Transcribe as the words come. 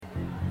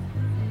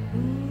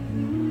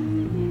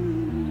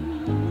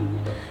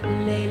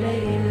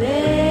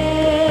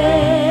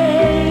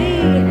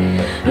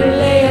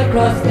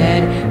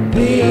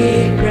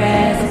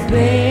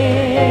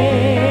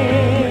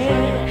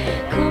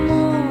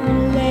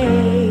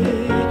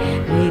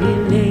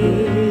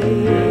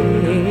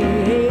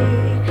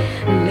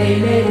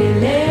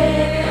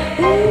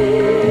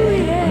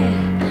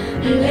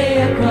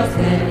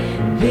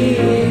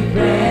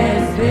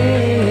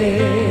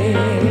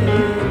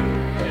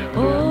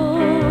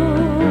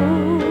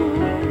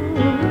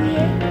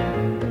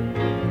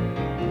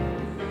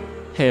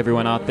Hey,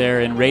 everyone out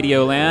there in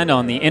Radio Land,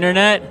 on the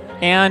internet,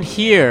 and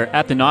here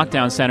at the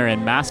Knockdown Center in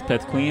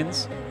Maspeth,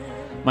 Queens.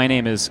 My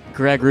name is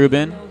Greg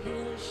Ruben,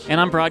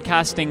 and I'm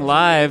broadcasting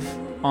live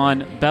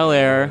on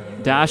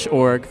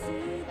belair-org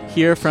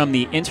here from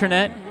the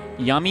internet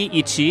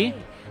YAMI-ICHI,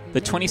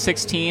 the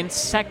 2016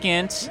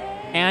 second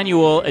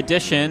annual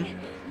edition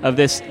of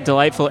this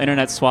delightful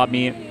internet swap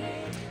meet.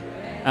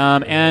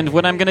 And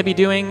what I'm going to be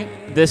doing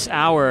this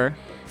hour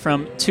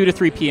from 2 to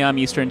 3 p.m.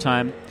 Eastern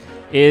Time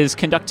is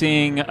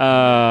conducting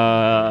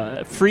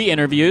free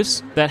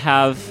interviews that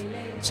have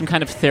some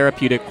kind of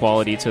therapeutic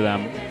quality to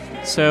them.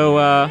 So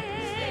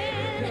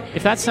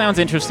if that sounds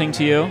interesting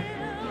to you,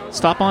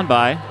 stop on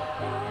by.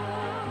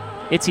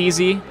 It's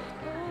easy,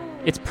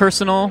 it's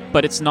personal,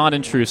 but it's not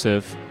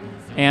intrusive.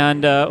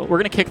 And we're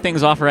going to kick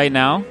things off right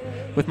now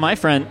with my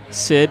friend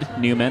Sid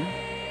Newman.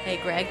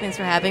 Hey, Greg, thanks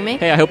for having me.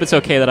 Hey, I hope it's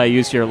okay that I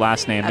used your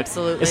last name.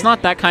 Absolutely. It's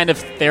not that kind of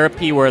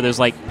therapy where there's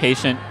like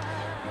patient,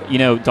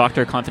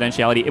 doctor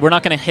confidentiality. We're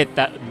not going to hit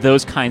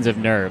those kinds of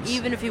nerves.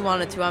 Even if you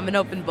wanted to, I'm an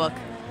open book.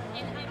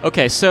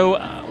 Okay, so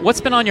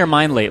what's been on your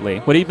mind lately?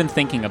 What have you been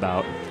thinking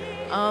about?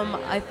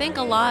 I think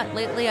a lot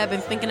lately. I've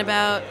been thinking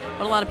about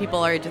what a lot of people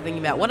are thinking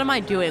about. What am I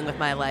doing with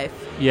my life?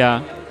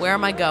 Yeah. Where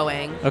am I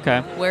going?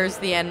 Okay. Where's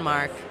the end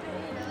mark?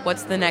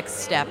 What's the next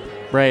step?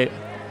 Right.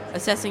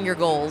 Assessing your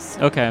goals.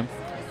 Okay.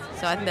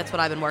 So I think that's what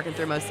I've been working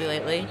through mostly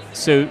lately.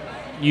 So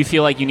you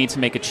feel like you need to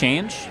make a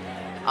change?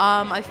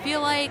 I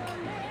feel like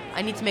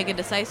I need to make a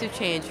decisive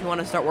change if you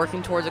want to start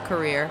working towards a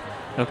career.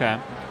 Okay.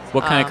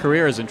 What kind of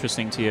career is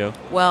interesting to you?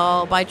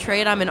 Well, by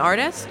trade, I'm an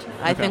artist.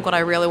 I Okay. think what I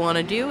really want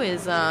to do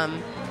is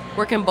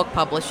work in book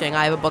publishing.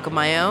 I have a book of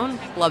my own.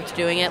 Loved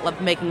doing it.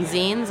 Loved making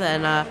zines,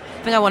 and I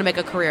think I want to make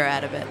a career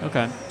out of it.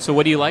 Okay. So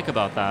what do you like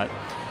about that?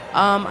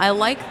 I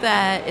like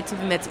that it's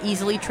something that's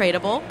easily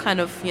tradable,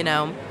 kind of,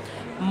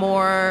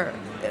 more.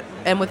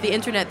 And with the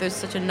internet, there's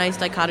such a nice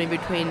dichotomy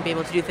between being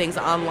able to do things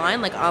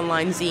online, like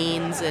online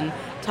zines and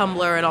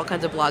Tumblr and all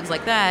kinds of blogs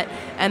like that,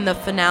 and the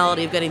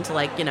finality of getting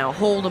to,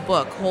 hold a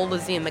book, hold a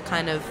zine, the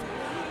kind of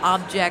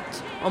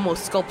object,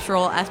 almost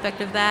sculptural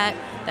aspect of that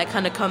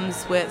kind of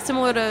comes with,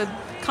 similar to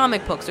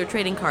comic books or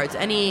trading cards,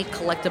 any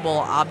collectible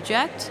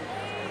object.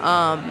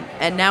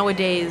 And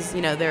nowadays,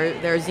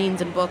 there are zines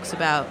and books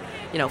about,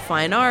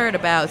 fine art,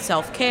 about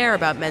self-care,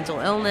 about mental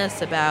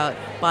illness, about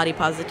body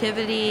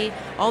positivity,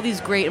 all these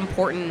great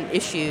important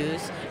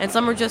issues. And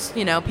some are just,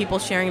 people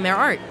sharing their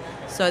art.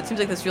 So it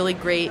seems like this really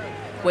great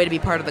way to be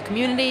part of the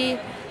community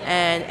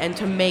and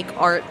to make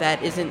art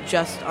that isn't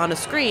just on a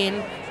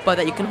screen, but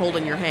that you can hold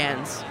in your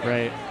hands.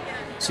 Right.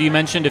 So you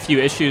mentioned a few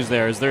issues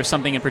there. Is there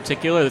something in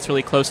particular that's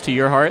really close to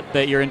your heart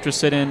that you're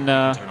interested in?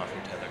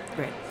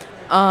 Great.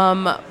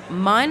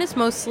 Mine is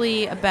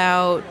mostly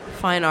about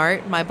fine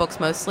art, my books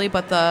mostly,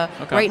 but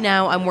right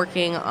now I'm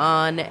working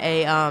on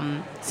a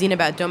zine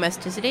about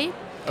domesticity.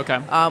 Okay.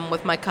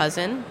 With my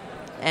cousin,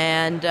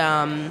 and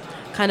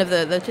kind of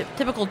the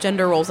typical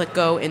gender roles that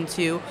go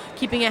into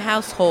keeping a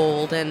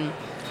household, and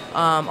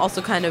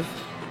also kind of,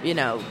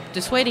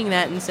 dissuading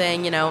that and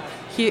saying,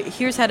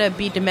 here's how to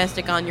be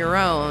domestic on your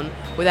own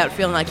without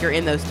feeling like you're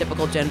in those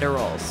typical gender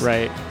roles.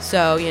 Right.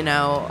 So,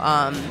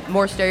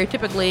 more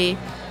stereotypically,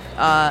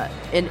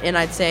 in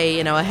I'd say,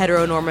 a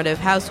heteronormative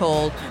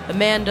household, the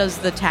man does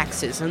the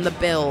taxes and the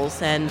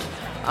bills, and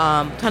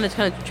kind of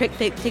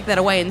take that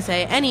away and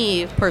say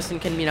any person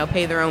can,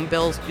 pay their own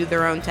bills, do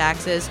their own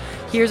taxes.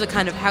 Here's a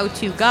kind of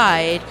how-to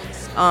guide,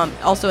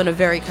 also in a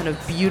very kind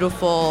of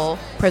beautiful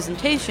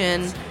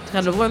presentation, to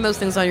kind of learn those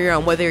things on your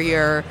own, whether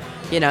you're,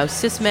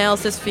 cis male,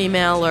 cis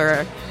female,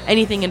 or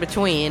anything in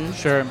between.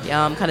 Sure.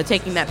 Kind of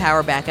taking that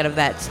power back out of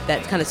that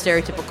kind of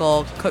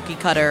stereotypical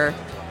cookie-cutter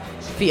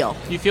feel.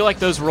 Do you feel like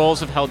those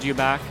roles have held you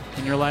back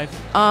in your life?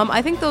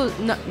 I think those,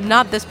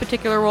 not this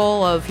particular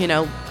role of,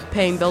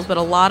 paying bills, but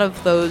a lot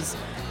of those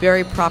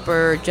very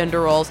proper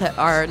gender roles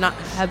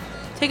have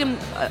taken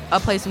a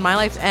place in my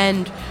life,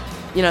 and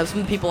some of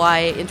the people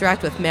I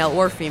interact with, male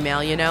or female.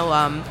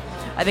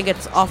 I think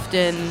it's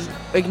often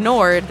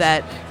ignored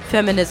that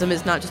feminism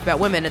is not just about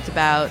women; it's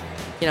about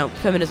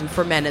feminism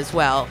for men as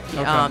well.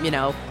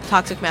 Okay.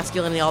 Toxic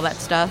masculinity, all that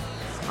stuff,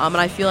 and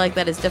I feel like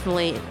that is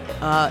definitely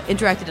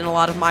interacted in a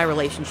lot of my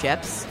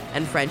relationships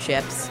and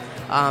friendships.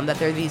 That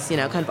there are these,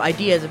 kind of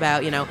ideas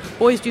about,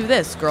 boys do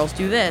this, girls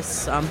do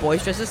this,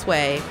 boys dress this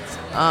way.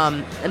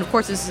 And of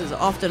course this is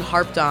often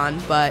harped on,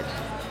 but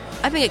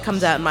I think it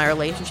comes out in my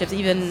relationships,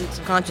 even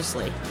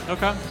subconsciously.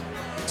 Okay.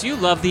 Do you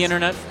love the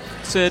internet,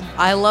 Sid?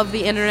 I love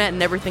the internet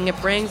and everything it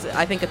brings.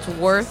 I think it's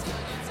worth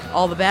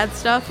all the bad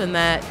stuff, and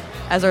that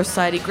as our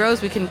society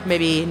grows, we can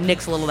maybe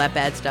nix a little of that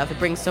bad stuff. It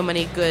brings so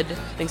many good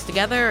things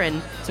together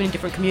and so many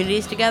different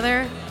communities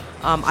together.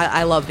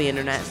 I love the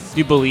internet. Do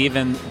you believe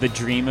in the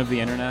dream of the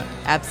internet?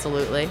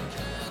 Absolutely.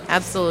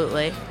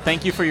 Absolutely.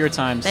 Thank you for your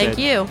time, Sid. Thank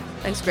you.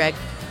 Thanks, Greg.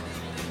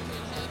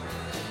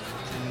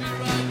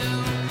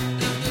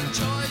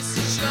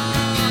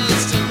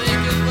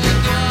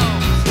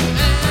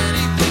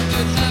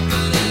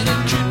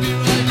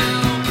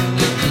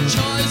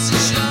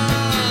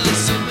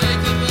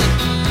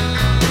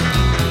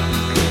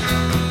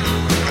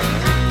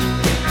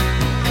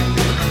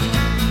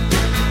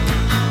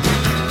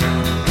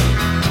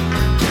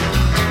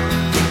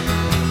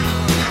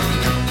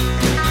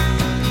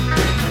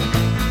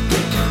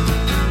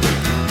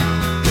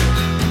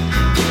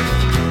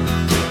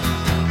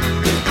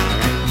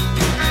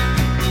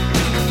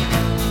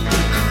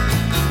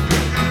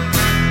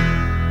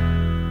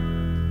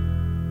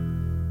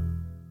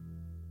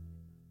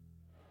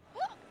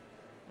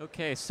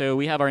 Okay, so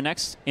we have our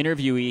next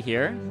interviewee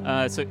here.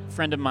 It's a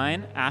friend of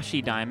mine,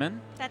 Ashi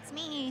Diamond. That's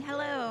me.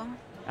 Hello.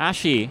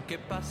 Ashi,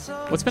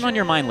 what's been on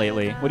your mind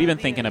lately? What have you been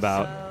thinking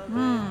about?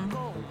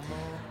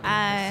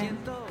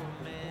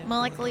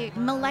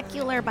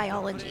 Molecular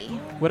biology.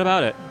 What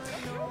about it?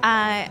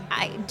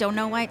 I don't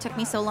know why it took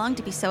me so long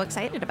to be so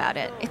excited about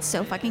it. It's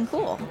so fucking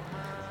cool.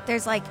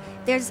 There's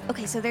this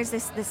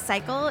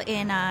cycle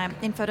in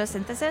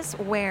photosynthesis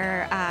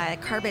where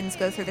carbons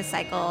go through the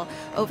cycle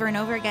over and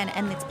over again,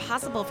 and it's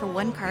possible for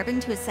one carbon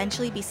to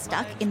essentially be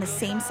stuck in the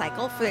same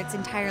cycle for its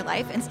entire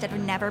life instead of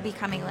never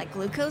becoming like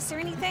glucose or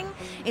anything.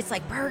 It's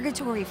like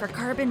purgatory for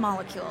carbon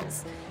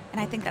molecules, and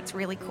I think that's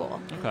really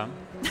cool. Okay.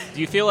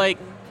 Do you feel like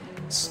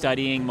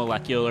studying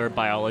molecular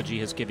biology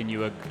has given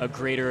you a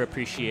greater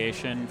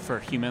appreciation for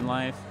human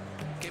life?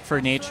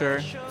 For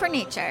nature? For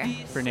nature.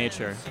 For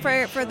nature.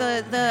 For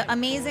the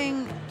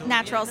amazing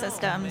natural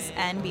systems,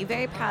 and be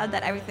very proud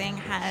that everything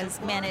has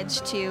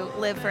managed to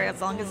live for as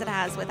long as it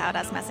has without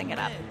us messing it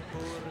up.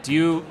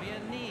 Do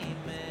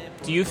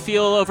you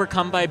feel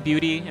overcome by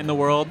beauty in the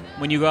world?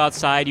 When you go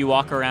outside, you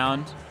walk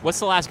around, what's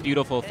the last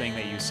beautiful thing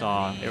that you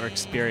saw or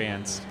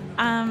experienced?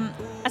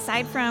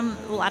 Aside from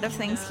a lot of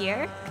things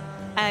here,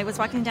 I was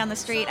walking down the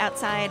street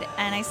outside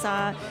and I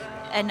saw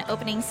an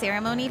opening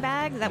ceremony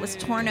bag that was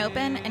torn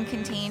open and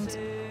contained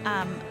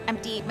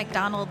empty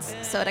McDonald's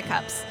soda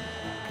cups.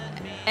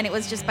 And it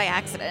was just by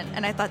accident,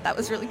 and I thought that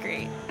was really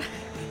great.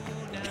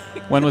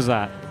 When was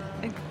that?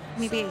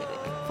 Maybe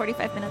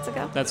 45 minutes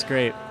ago. That's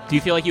great. Do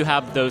you feel like you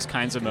have those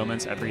kinds of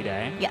moments every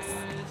day? Yes.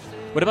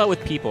 What about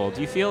with people? Do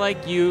you feel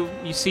like you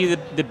see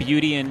the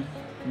beauty in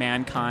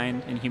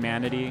mankind and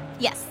humanity?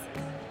 Yes.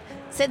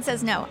 Sid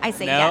says no. I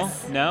say no?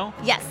 yes. No?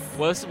 Yes.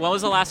 When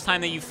was the last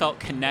time that you felt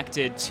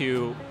connected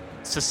to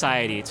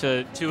society,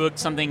 to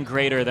something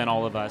greater than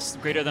all of us,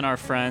 greater than our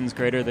friends,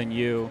 greater than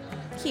you?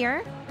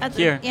 Here at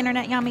the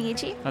internet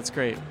YAMI-ICHI. That's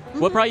great. Mm-hmm.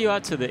 What brought you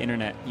out to the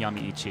internet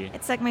YAMI-ICHI?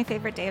 It's like my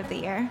favorite day of the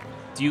year.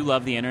 Do you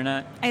love the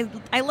internet?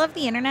 I love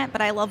the internet,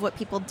 but I love what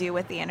people do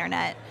with the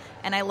internet,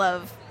 and I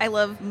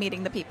love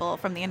meeting the people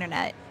from the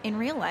internet in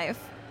real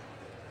life.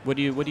 What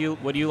do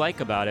you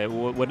like about it?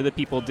 What do the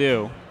people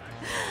do?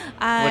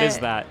 What is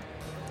that?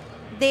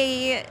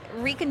 They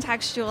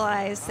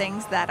recontextualize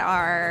things that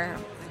are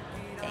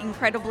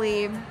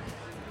incredibly,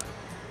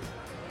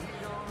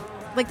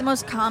 like, the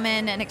most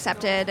common and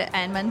accepted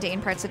and mundane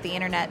parts of the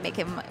internet, make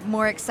it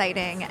more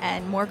exciting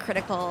and more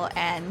critical,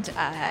 and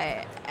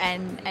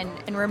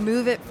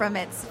remove it from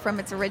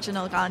its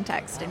original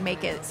context and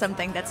make it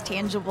something that's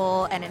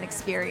tangible and an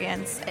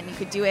experience, and you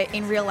could do it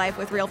in real life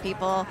with real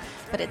people,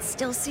 but it's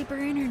still super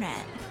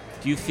internet.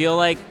 Do you feel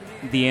like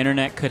the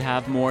internet could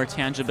have more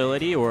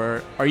tangibility,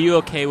 or are you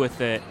okay with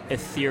the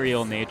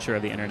ethereal nature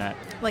of the internet?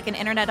 Like an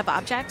internet of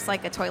objects,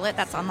 like a toilet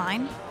that's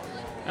online?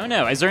 Oh,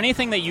 no. Is there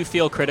anything that you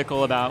feel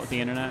critical about the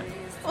internet?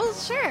 Well,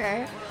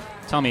 sure.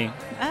 Tell me.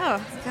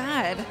 Oh,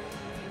 God.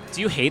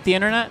 Do you hate the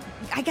internet?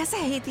 I guess I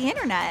hate the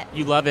internet.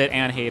 You love it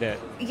and hate it.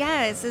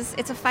 Yeah, it's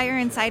a fire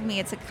inside me.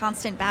 It's a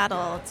constant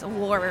battle. It's a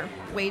war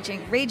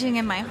raging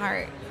in my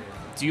heart.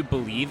 Do you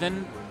believe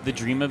in the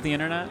dream of the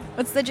internet?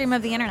 What's the dream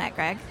of the internet,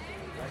 Greg?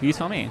 You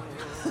tell me.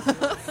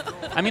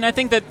 I mean, I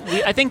think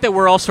that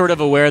we're all sort of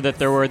aware that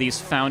there were these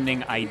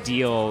founding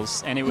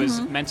ideals, and it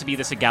was meant to be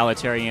this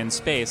egalitarian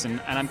space.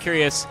 And I'm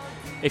curious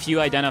if you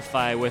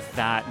identify with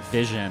that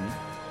vision.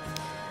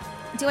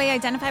 Do I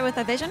identify with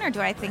a vision, or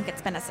do I think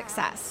it's been a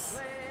success?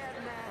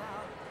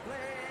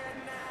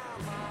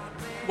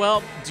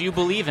 Well, do you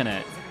believe in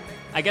it?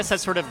 I guess that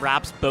sort of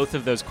wraps both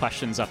of those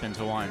questions up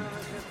into one.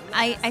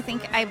 I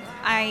think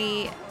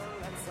I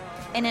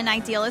in an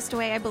idealist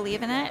way, I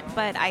believe in it,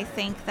 but I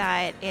think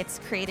that it's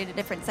created a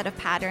different set of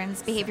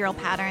patterns, behavioral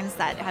patterns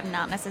that have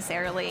not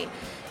necessarily.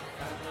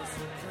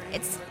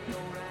 It's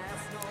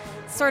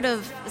sort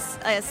of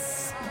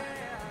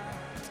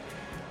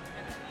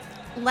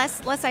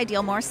less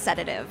ideal, more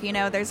sedative. You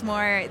know, there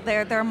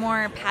are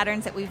more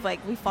patterns that we've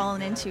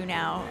fallen into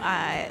now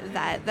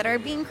that are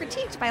being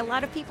critiqued by a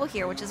lot of people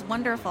here, which is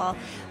wonderful.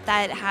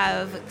 That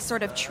have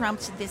sort of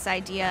trumped this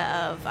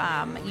idea of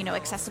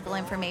accessible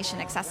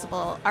information,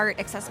 accessible art,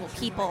 accessible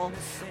people,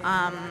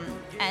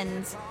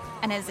 and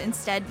has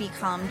instead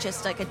become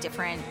just like a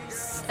different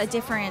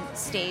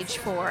stage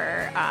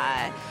for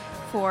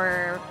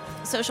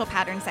social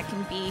patterns that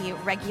can be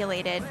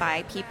regulated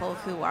by people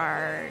who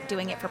are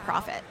doing it for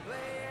profit.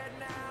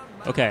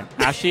 Okay,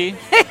 Ashi,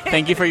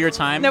 thank you for your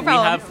time. No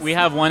problem. We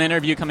have one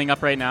interview coming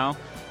up right now.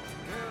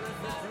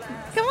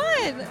 Come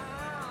on.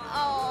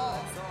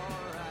 Oh.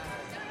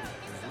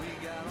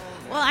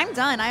 Well, I'm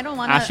done. I don't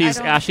want to.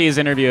 Ashi's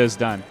interview is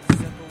done.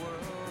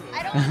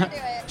 I don't want to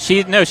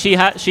do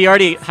it. She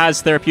already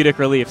has therapeutic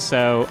relief.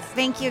 So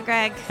thank you,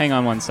 Greg. Hang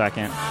on one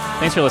second.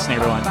 Thanks for listening,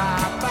 everyone.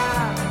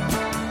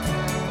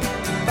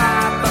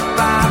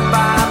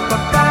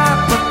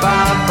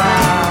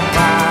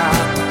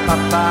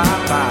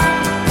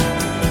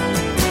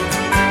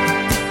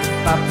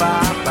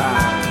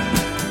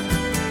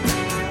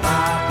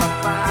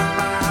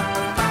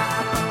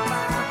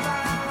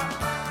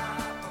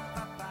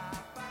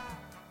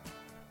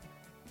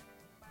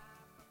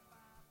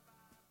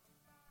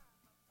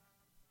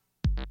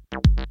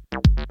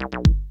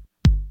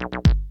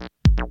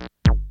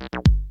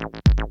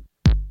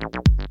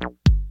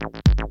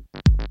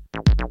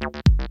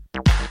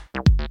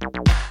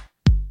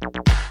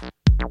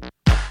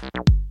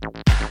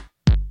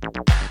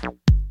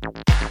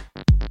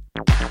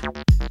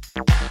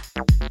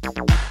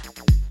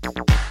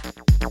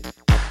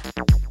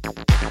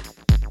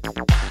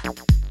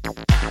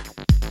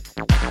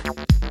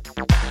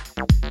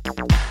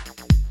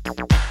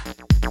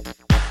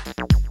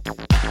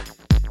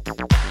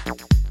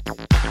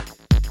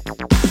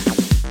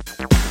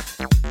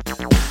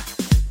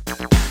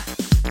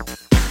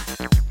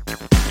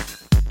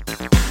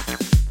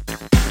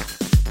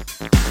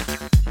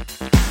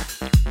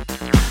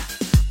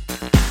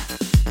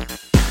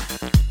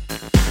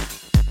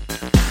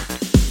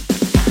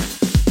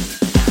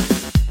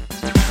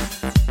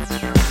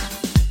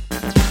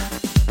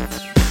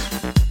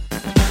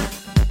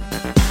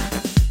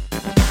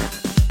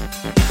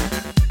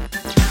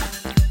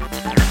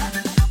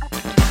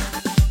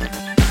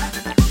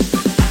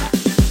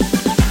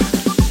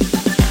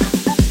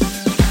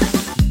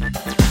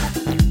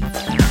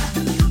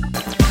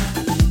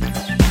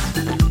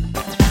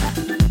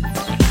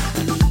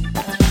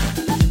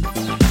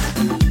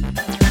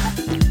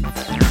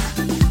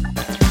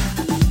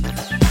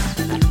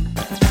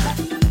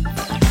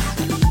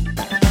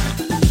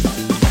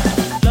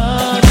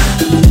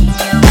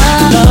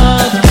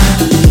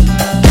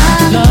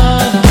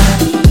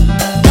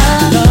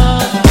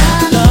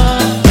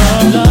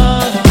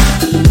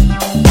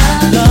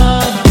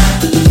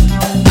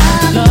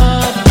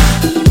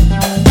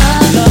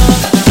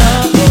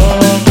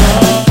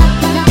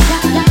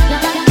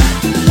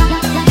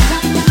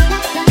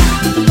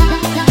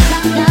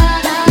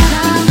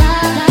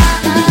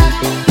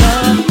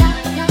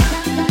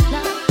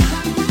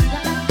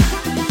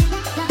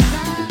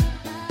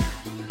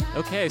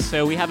 Okay,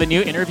 so we have a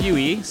new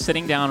interviewee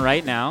sitting down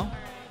right now.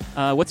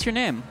 What's your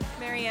name?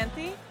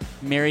 Marianthe?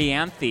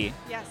 Marianthe.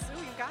 Yes, ooh,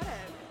 you got it.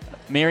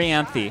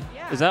 Marianthe.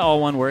 Yeah. Is that all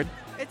one word?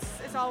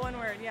 It's all one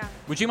word, yeah.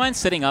 Would you mind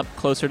sitting up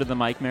closer to the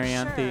mic,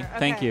 Marianthe? Sure,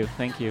 Thank okay. you,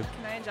 thank you.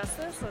 Can I adjust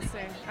this? Let's see.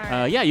 All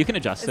right. Yeah, you can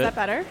adjust it. Is that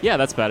better? Yeah,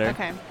 that's better.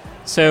 Okay.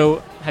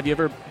 So, have you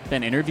ever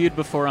been interviewed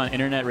before on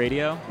internet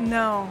radio?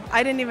 No,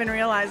 I didn't even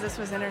realize this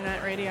was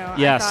internet radio.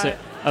 Yeah, I thought,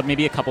 so,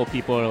 maybe a couple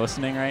people are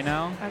listening right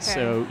now. Okay.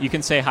 So, you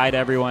can say hi to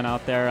everyone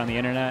out there on the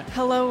internet.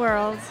 hello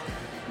world.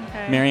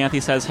 Okay.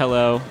 Marianthe says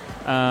hello.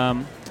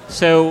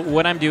 So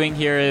what I'm doing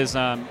here is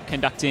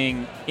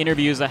conducting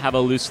interviews that have a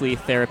loosely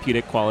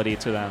therapeutic quality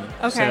to them.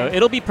 Okay. So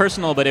it'll be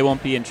personal, but it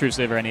won't be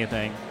intrusive or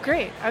anything.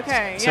 Great.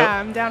 Okay. So- yeah,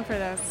 I'm down for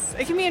this.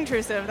 It can be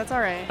intrusive. That's all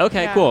right.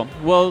 Okay, Yeah. cool.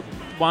 Well,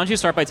 why don't you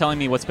start by telling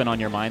me what's been on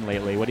your mind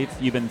lately? What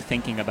have you been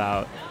thinking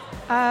about?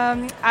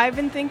 I've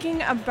been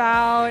thinking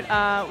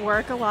about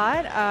work a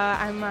lot.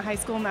 I'm a high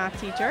school math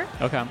teacher.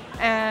 Okay.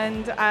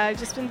 And I've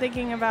just been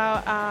thinking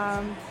about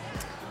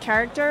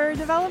character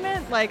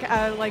development, like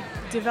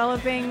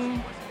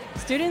developing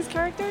students'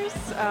 characters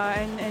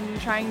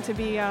and trying to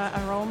be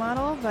a role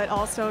model, but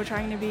also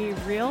trying to be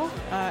real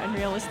and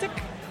realistic.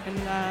 And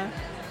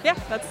yeah,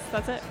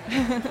 that's it.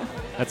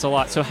 That's a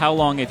lot. So how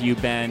long have you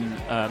been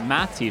a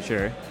math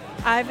teacher?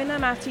 I've been a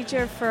math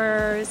teacher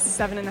for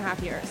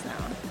 7.5 years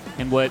now.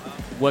 And what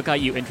got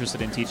you interested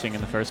in teaching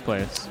in the first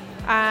place?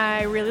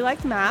 I really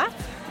liked math,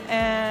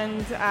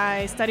 and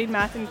I studied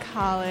math in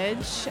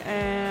college,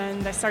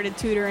 and I started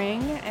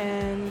tutoring,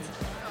 and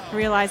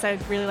realized I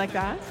really liked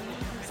that.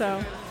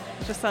 So,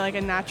 just like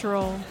a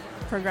natural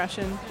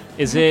progression.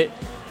 Is it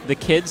the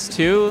kids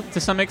too,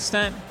 to some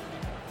extent?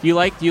 Do you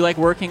like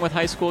working with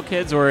high school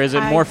kids, or is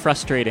it more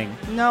frustrating?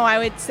 No, I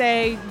would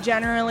say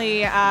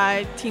generally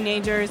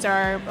teenagers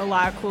are a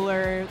lot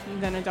cooler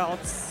than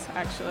adults,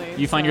 actually.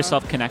 You find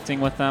yourself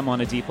connecting with them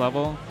on a deep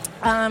level?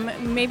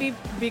 Maybe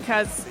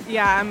because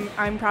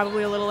I'm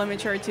probably a little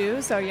immature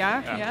too. So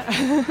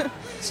yeah.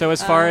 So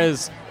as far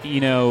as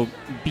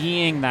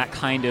being that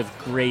kind of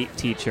great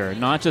teacher,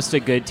 not just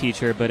a good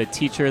teacher, but a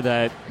teacher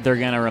that they're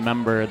gonna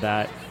remember,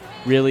 that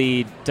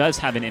really does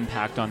have an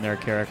impact on their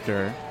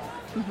character.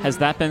 Mm-hmm. Has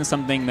that been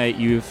something that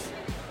you've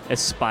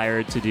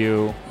aspired to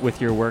do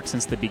with your work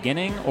since the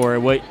beginning, or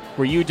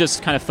were you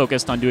just kind of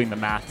focused on doing the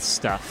math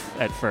stuff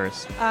at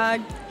first?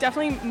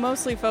 Definitely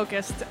mostly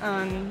focused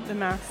on the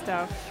math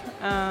stuff.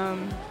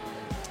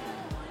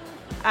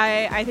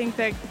 I think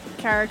the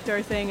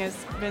character thing has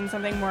been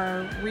something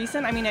more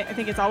recent. I mean, I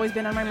think it's always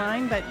been on my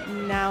mind, but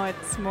now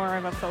it's more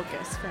of a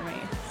focus for me.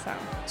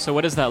 So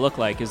what does that look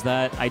like? Is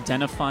that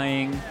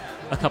identifying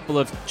a couple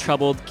of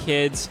troubled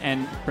kids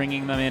and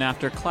bringing them in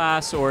after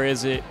class, or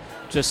is it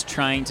just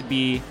trying to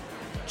be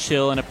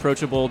chill and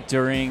approachable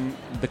during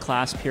the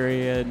class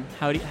period?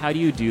 How do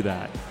you do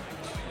that?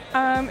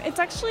 It's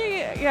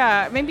actually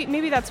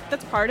maybe that's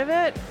part of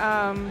it.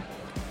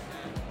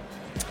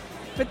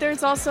 But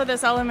there's also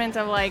this element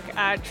of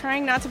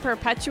trying not to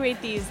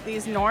perpetuate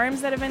these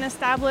norms that have been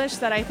established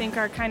that I think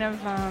are kind of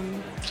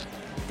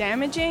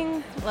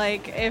damaging.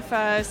 Like if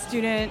a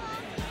student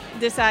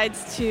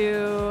decides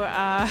to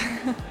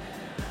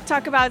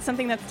talk about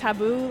something that's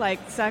taboo, like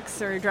sex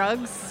or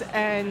drugs,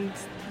 and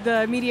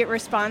the immediate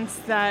response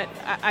that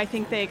I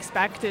think they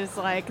expect is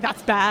like,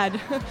 that's bad.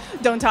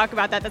 Don't talk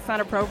about that. That's not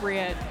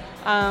appropriate.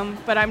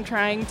 But I'm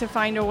trying to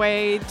find a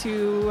way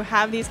to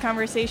have these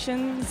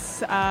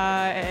conversations in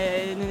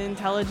an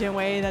intelligent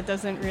way that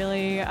doesn't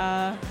really,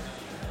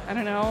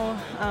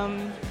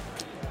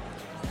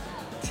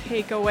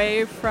 take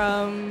away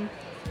from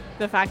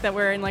the fact that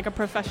we're in like a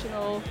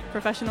professional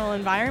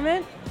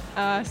environment.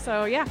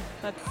 So yeah,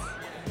 that's.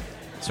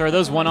 So are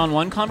those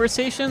one-on-one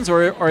conversations,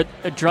 or are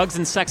drugs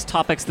and sex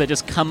topics that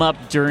just come up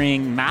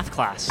during math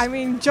class? I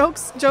mean,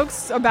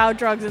 jokes about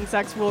drugs and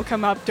sex will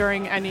come up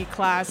during any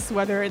class,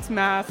 whether it's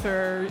math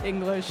or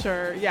English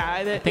or,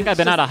 I think I've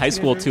been out of high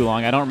school too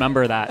long. I don't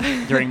remember that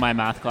during my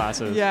math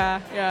classes.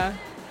 Yeah.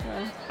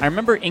 I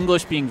remember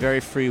English being very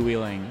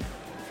freewheeling.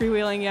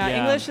 Freewheeling,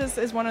 yeah. English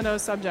is one of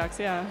those subjects,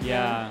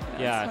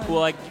 Yeah. Cool,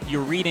 like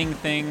you're reading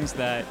things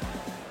that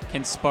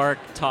can spark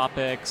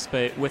topics,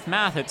 but with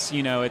math, it's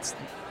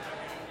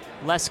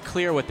less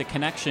clear what the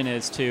connection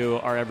is to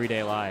our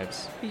everyday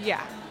lives.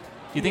 Yeah.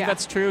 Do you think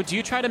that's true? Do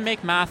you try to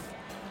make math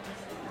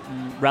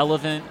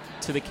relevant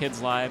to the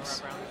kids'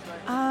 lives?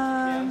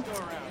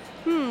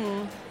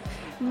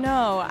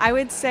 No, I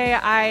would say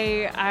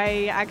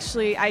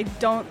I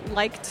don't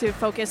like to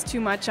focus too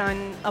much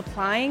on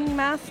applying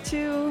math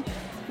to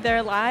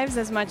their lives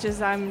as much as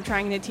I'm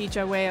trying to teach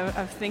a way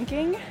of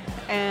thinking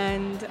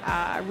and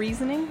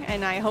reasoning,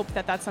 and I hope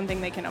that that's something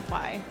they can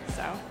apply.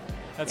 So.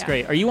 That's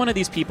great. Are you one of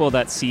these people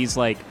that sees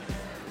like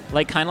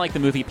kind of like the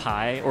movie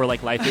Pi, or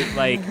like Life is,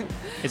 like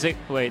is it?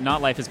 Wait,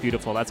 not Life is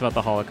Beautiful. That's about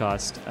the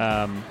Holocaust.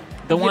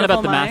 The one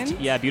about the Mind? math,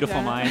 yeah, Beautiful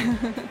Yeah.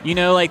 Mind. You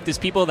know, like there's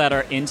people that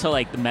are into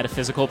like the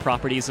metaphysical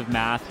properties of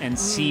math and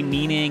see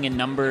meaning in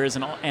numbers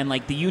and all, and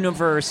like the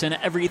universe and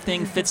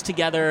everything fits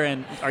together.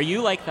 And are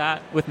you like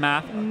that with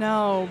math?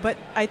 No, but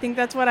I think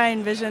that's what I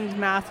envisioned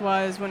math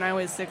was when I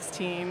was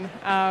 16.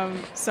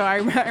 So I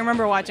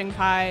remember watching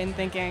Pi and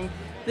thinking,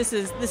 this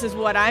is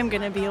what I'm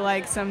gonna be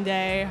like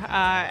someday.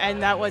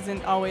 And that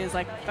wasn't always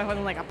like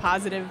a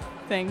positive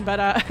thing,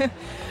 but.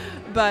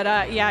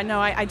 Yeah, no,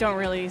 I don't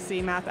really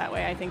see math that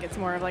way. I think it's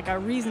more of like a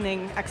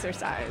reasoning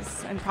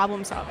exercise and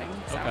problem solving.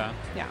 So, Okay.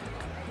 yeah.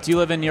 Do you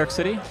live in New York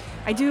City?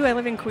 I do. I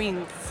live in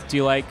Queens. Do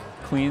you like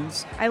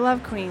Queens? I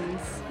love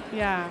Queens.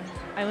 Yeah.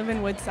 I live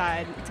in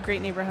Woodside. It's a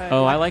great neighborhood.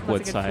 Oh, I like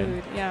Lots of good Woodside.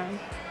 food. Yeah.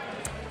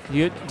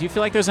 Do you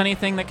feel like there's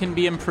anything that can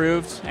be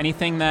improved?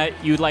 Anything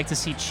that you'd like to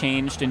see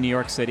changed in New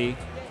York City?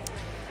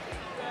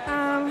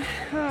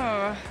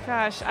 Oh,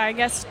 gosh. I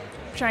guess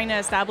trying to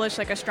establish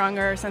like a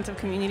stronger sense of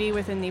community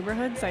within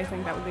neighborhoods. I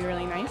think that would be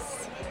really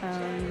nice.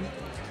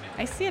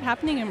 I see it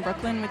happening in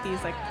Brooklyn with these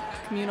like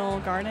communal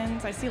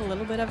gardens. I see a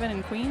little bit of it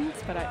in Queens,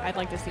 but I'd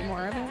like to see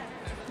more of it.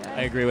 Yeah.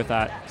 I agree with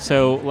that.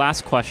 So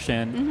last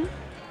question.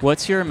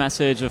 What's your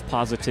message of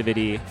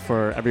positivity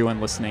for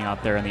everyone listening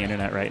out there on the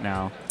internet right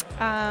now?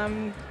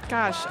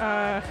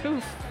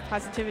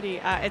 Positivity.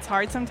 It's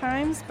hard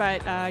sometimes,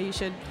 but you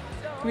should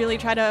really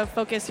try to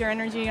focus your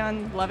energy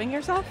on loving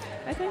yourself,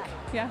 I think.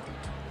 Yeah.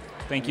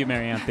 Thank you,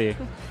 Marianthe.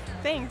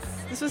 Thanks.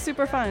 This was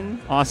super fun.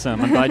 Awesome.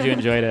 I'm glad you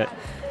enjoyed it.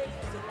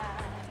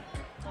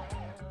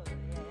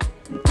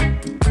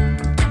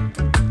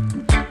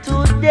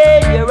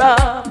 Today you're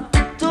up,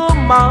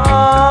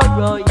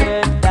 tomorrow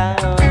you're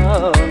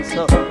down.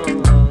 So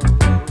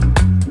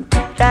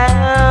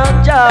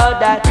count all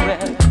that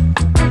wealth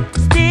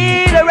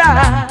still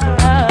around.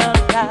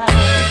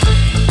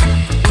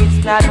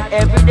 It's not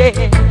every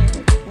day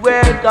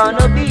we're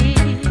gonna be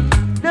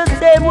the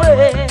same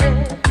way.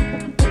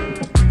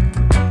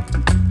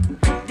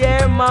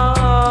 There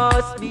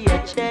must be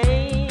a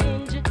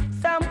change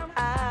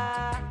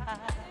somehow.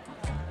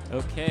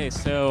 Okay,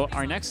 so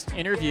our next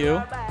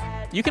interview,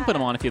 you can put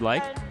them on if you'd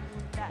like.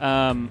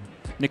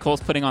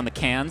 Nicole's putting on the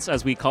cans,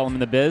 as we call them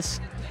in the biz.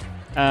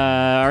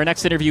 Our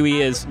next interviewee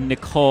is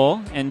Nicole,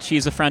 and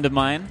she's a friend of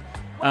mine.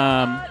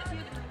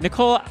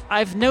 Nicole,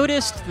 I've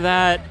noticed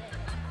that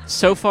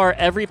so far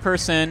every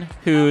person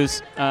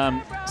who's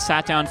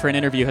sat down for an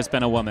interview has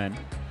been a woman.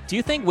 Do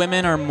you think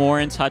women are more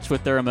in touch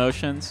with their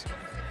emotions?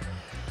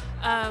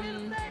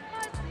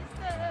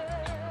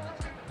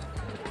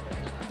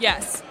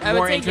 Yes, I would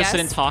More say interested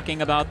yes. in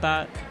talking about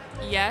that?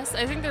 Yes,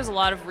 I think there's a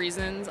lot of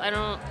reasons.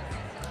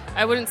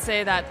 I wouldn't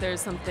say that there's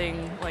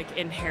something like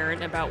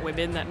inherent about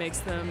women that makes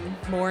them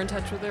more in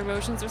touch with their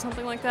emotions or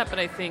something like that, but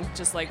I think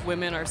just like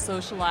women are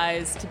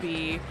socialized to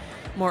be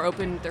more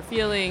open with their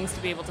feelings,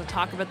 to be able to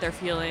talk about their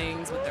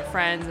feelings with their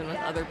friends and with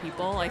other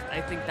people. I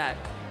think that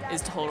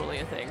is totally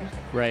a thing.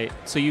 Right.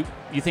 So you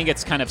think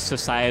it's kind of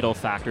societal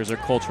factors or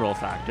cultural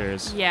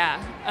factors?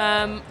 Yeah.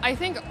 I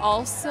think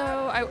also,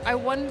 I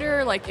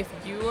wonder, like, if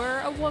you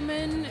were a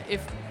woman,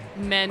 if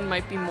men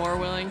might be more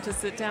willing to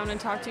sit down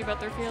and talk to you about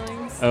their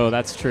feelings. Oh,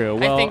 that's true.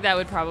 Well, I think that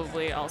would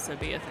probably also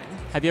be a thing.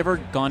 have you ever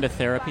gone to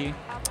therapy?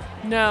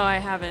 No, I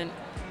haven't.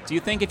 Do you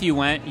think if you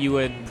went, you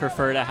would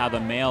prefer to have a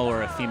male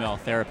or a female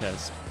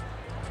therapist?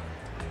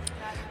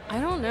 I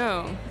don't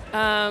know.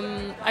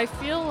 I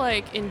feel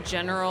like, in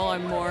general,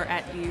 I'm more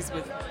at ease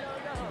with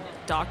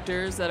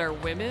doctors that are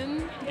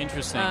women.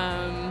 Interesting.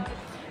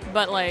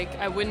 But, like,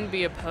 I wouldn't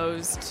be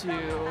opposed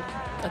to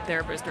a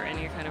therapist or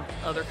any kind of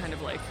other kind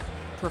of, like,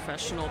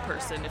 professional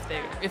person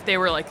if they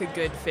were, like, a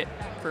good fit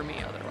for me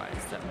otherwise.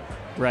 So,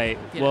 Right.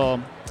 Yeah.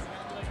 Well,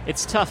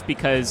 it's tough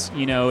because,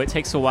 it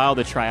takes a while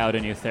to try out a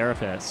new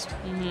therapist.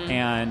 Mm-hmm.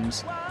 And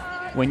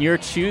when you're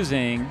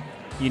choosing,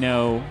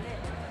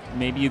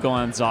 maybe you go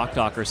on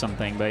ZocDoc or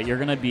something, but you're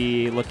going to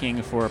be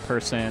looking for a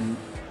person,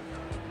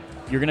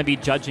 you're going to be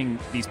judging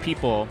these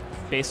people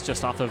based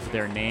just off of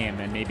their name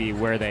and maybe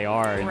where they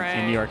are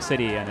in New York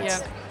City. And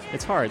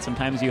it's hard.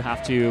 Sometimes you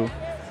have to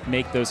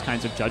make those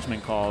kinds of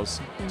judgment calls.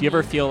 Mm-hmm. Do you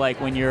ever feel like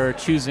when you're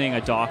choosing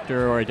a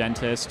doctor or a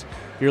dentist,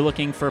 you're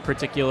looking for a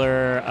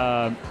particular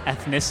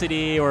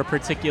ethnicity or a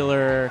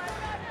particular...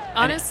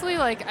 honestly,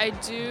 like, I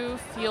do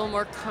feel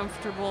more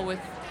comfortable with,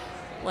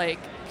 like,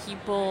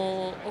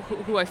 people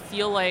who I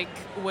feel like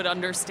would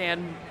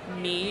understand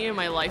me and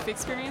my life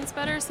experience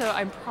better. So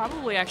I'm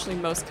probably actually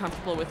most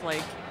comfortable with,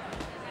 like,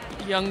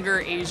 younger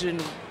Asian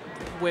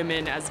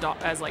women as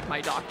like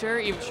my doctor,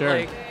 even Sure.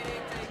 like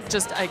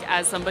just like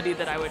as somebody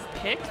that I would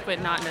pick,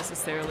 but not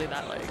necessarily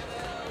that like.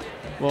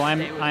 Well, I'm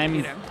they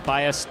would,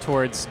 biased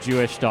towards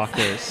Jewish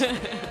doctors,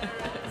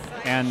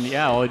 and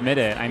yeah, I'll admit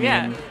it. I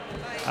mean,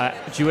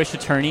 Jewish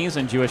attorneys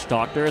and Jewish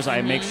doctors.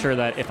 I make sure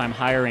that if I'm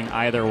hiring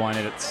either one,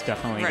 it's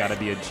definitely got to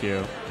be a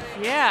Jew.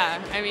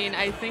 Yeah, I mean,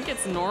 I think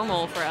it's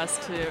normal for us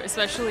to,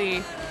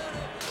 especially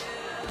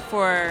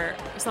for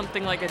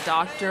something like a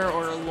doctor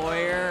or a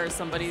lawyer or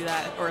somebody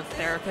or a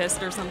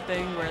therapist or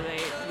something where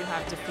you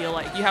have to feel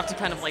like you have to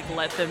kind of like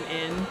let them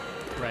in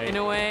Right. in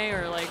a way,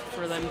 or like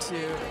for them to.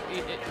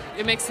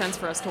 It makes sense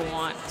for us to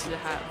want to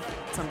have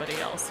somebody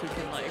else who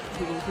can like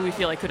who we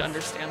feel like could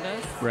understand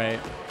us. Right.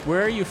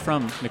 Where are you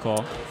from,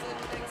 Nicole?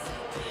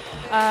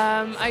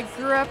 I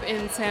grew up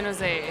in San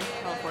Jose,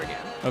 California.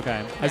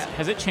 Okay.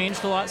 Has it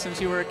changed a lot since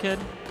you were a kid?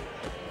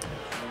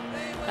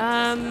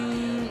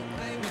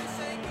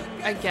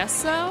 I guess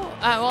so.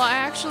 Well, I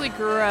actually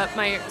grew up,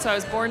 so I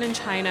was born in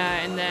China,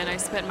 and then I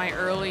spent my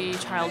early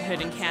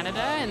childhood in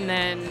Canada, and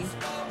then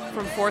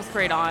from 4th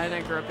grade on,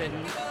 I grew up in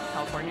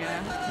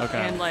California. Okay.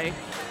 And like,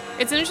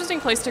 it's an interesting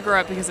place to grow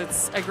up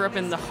because I grew up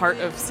in the heart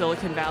of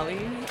Silicon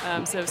Valley,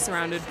 so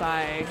surrounded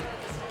by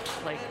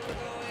like,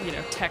 you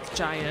know, tech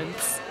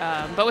giants,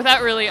 but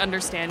without really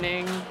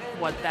understanding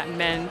what that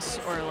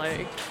meant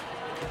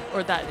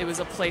or that it was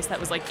a place that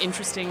was like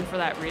interesting for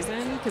that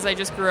reason, because I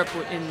just grew up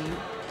in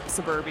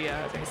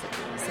suburbia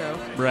basically. So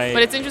right.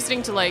 But it's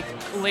interesting to like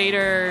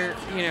later,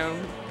 you know,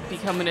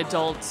 become an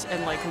adult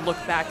and like look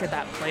back at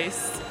that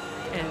place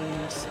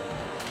and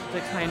the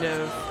kind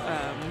of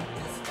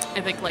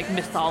I think like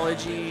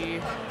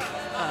mythology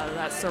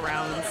that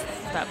surrounds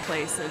that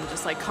place, and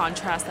just like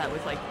contrast that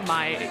with like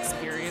my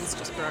experience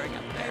just growing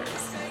up there.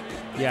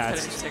 Yeah,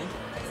 it's interesting.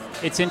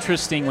 It's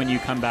interesting when you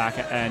come back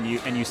and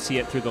you see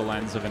it through the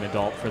lens of an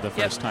adult for the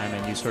first time,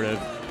 and you sort of,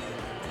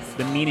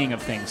 the meaning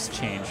of things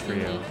change for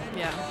you.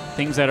 Yeah.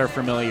 Things that are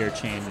familiar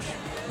change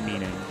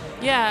meaning.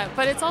 Yeah,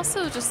 but it's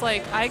also just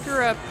like I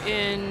grew up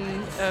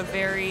in a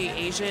very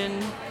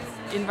Asian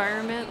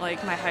environment.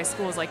 Like my high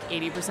school was like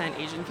 80%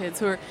 Asian kids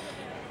who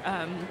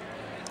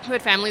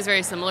had families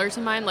very similar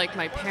to mine. Like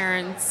my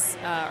parents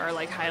are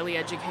like highly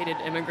educated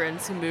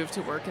immigrants who moved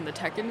to work in the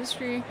tech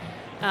industry.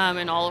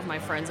 And all of my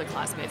friends and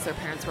classmates, their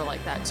parents were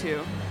like that too,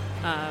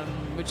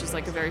 which is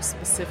like a very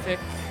specific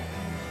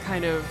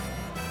kind of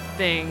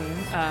thing,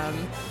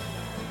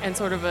 and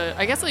sort of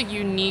I guess a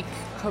unique,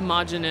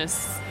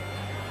 homogenous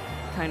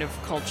kind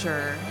of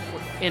culture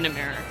in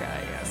America,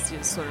 I guess.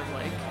 Is sort of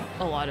like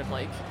a lot of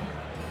like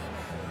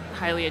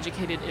highly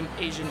educated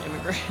Asian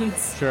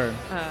immigrants. Sure.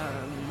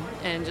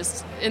 And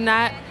just in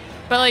that,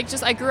 but like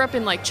just I grew up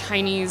in like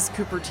Chinese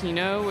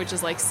Cupertino, which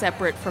is like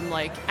separate from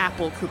like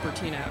Apple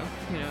Cupertino.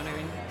 You know what I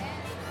mean?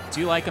 Do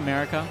you like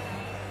America?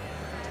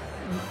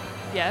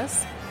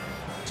 Yes.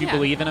 Do you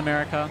believe in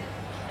America?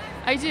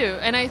 I do,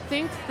 and I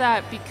think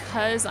that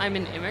because I'm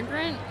an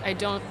immigrant, I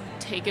don't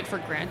take it for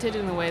granted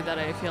in the way that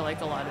I feel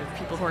like a lot of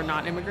people who are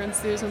not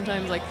immigrants do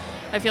sometimes. Like,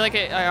 I feel like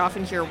I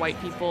often hear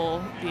white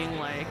people being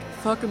like,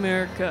 fuck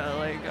America,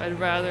 like, I'd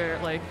rather,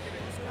 like,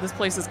 this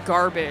place is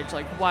garbage,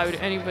 like, why would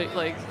anybody,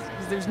 like,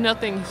 there's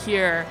nothing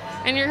here.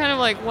 And you're kind of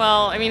like,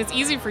 well, I mean, it's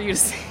easy for you to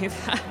say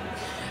that,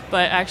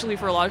 but actually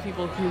for a lot of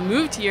people who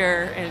moved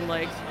here and,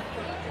 like,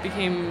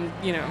 became,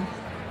 you know,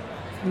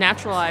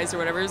 naturalized or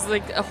whatever, it's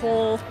like a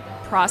whole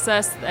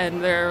process,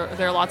 and there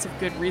are lots of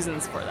good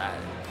reasons for that.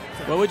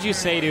 What would you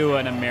say to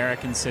an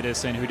American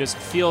citizen who just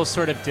feels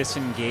sort of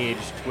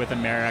disengaged with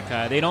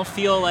America? They don't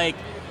feel like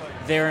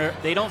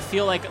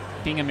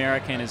being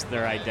American is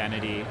their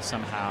identity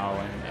somehow,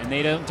 and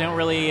they don't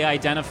really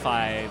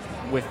identify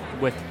with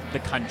the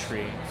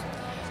country.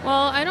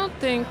 Well, I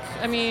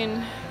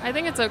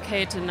think it's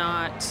okay to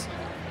not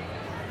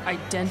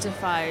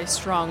identify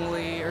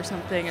strongly or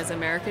something as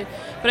American,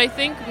 but I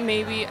think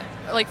maybe,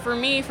 like for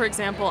me, for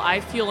example,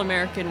 I feel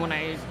American when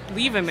I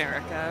leave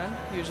America.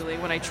 Usually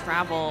when I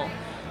travel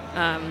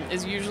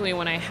is usually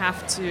when I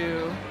have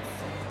to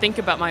think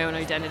about my own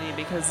identity,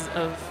 because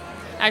of,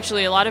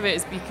 actually a lot of it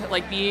is because,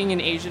 like, being an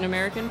Asian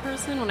American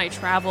person, when I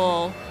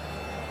travel,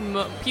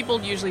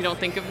 people usually don't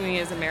think of me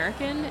as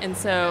American, and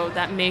so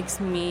that makes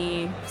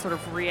me sort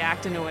of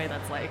react in a way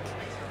that's like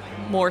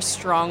more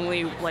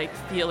strongly like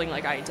feeling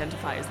like I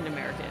identify as an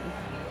American,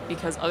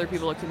 because other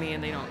people look at me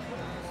and they don't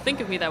think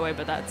of me that way,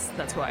 but that's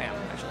who I am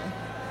actually.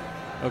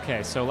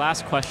 Okay, so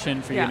last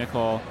question for you,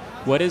 Nicole.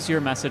 What is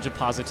your message of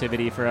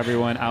positivity for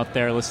everyone out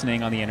there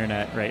listening on the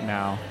internet right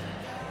now?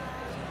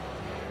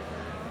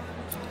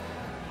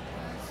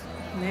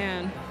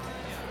 Man,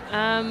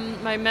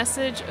 my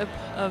message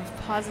of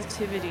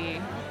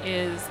positivity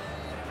is,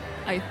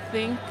 I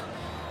think,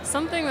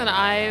 something that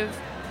I've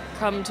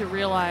come to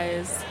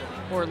realize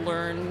or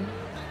learn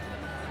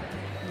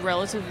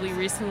relatively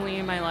recently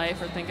in my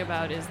life, or think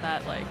about, is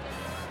that, like,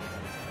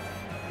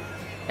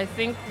 I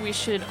think we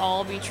should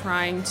all be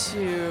trying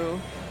to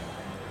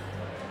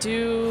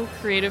do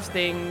creative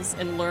things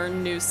and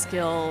learn new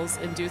skills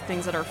and do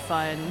things that are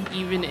fun,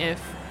 even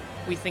if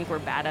we think we're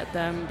bad at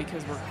them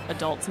because we're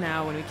adults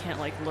now and we can't,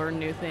 like, learn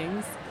new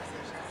things.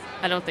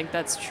 I don't think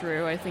that's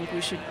true. I think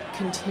we should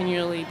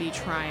continually be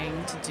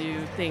trying to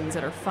do things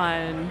that are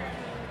fun,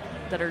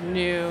 that are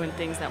new, and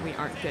things that we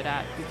aren't good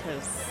at,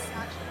 because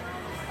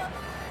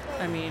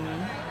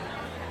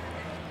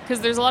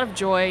there's a lot of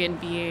joy in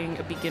being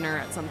a beginner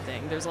at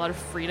something. There's a lot of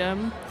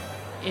freedom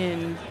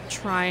in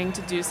trying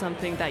to do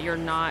something that you're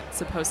not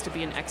supposed to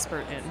be an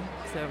expert in.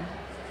 So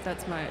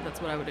that's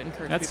what I would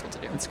encourage people to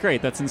do. That's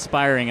great. That's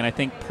inspiring, and I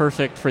think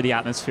perfect for the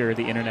atmosphere of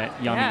the internet,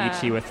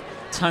 YAMI-ICHI, with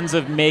tons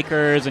of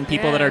makers and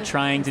people that are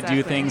trying to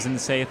do things and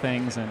say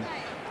things, and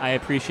I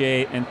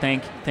appreciate and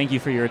thank you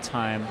for your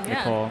time, Yeah,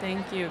 Nicole.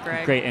 thank you,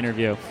 Greg. Great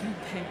interview.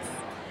 Thanks.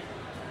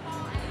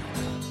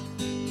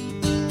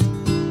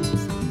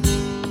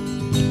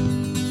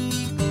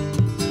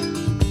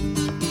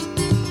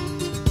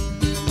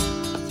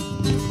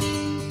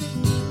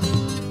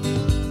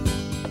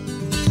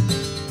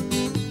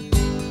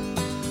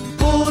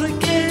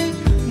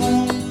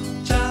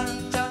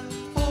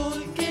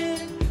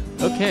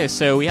 Okay,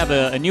 so we have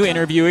a new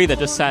interviewee that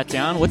just sat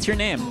down. What's your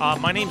name?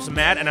 My name's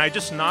Matt, and I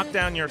just knocked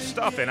down your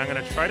stuff, and I'm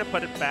going to try to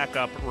put it back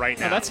up right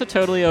now. Oh, that's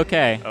totally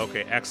okay.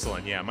 Okay,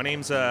 excellent. Yeah, my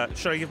name's,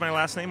 should I give my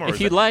last name? Or If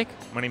is you'd it- like.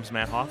 My name's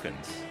Matt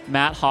Hawkins.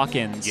 Matt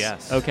Hawkins.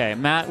 Yes. Okay,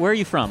 Matt, where are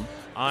you from?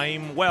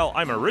 I'm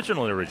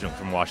originally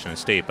from Washington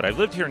State, but I've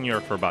lived here in New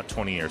York for about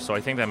 20 years, so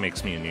I think that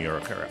makes me a New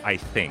Yorker, I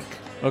think.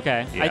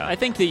 Okay. Yeah. I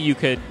think that you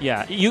could,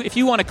 if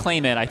you want to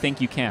claim it, I think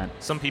you can.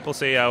 Some people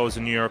say I was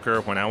a New Yorker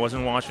when I was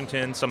in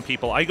Washington. Some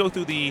people, I go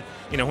through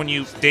when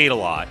you date a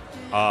lot,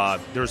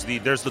 there's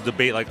the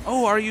debate like,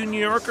 oh, are you a New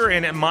Yorker?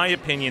 And in my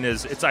opinion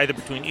it's either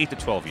between 8 to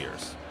 12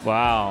 years.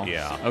 Wow.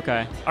 Yeah.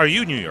 Okay. Are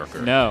you a New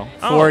Yorker? No.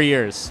 Oh. 4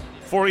 years.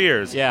 4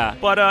 years. Yeah.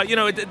 But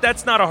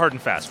that's not a hard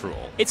and fast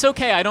rule. It's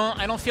okay. I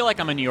don't feel like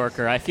I'm a New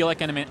Yorker. I feel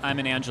like I'm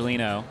an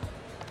Angelino.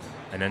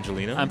 An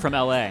Angelino? I'm from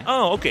LA.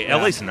 Oh, okay. Yeah.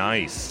 LA's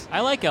nice. I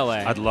like LA.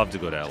 I'd love to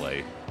go to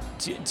LA.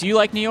 Do you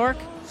like New York?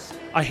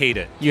 I hate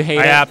it. You hate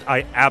it?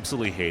 I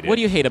absolutely hate it. What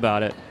do you hate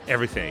about it?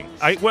 Everything.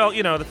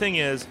 The thing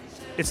is,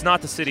 it's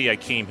not the city I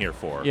came here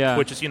for. Yeah.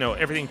 Which is,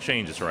 everything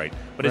changes, right?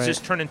 But it's Right.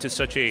 just turned into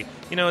such a,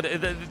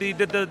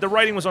 the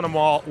writing was on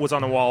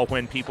the wall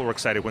when people were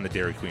excited when the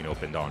Dairy Queen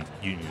opened on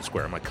Union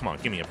Square. I'm like, come on,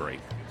 give me a break.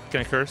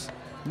 Can I curse?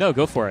 No,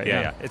 go for it.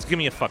 Yeah. It's give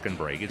me a fucking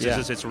break. It's Yeah.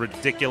 just it's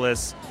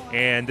ridiculous.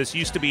 And this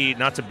used to be,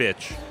 not to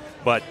bitch,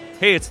 but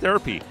hey, it's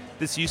therapy.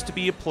 This used to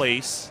be a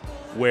place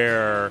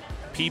where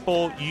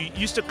people you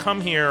used to come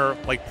here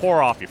like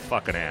pour off your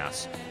fucking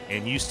ass,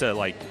 and used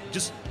to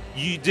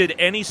you did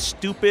any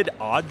stupid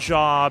odd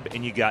job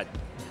and you got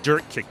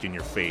dirt kicked in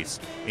your face,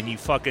 and you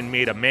fucking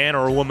made a man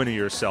or a woman of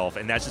yourself,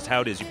 and that's just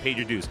how it is. You paid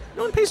your dues.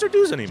 No one pays their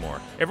dues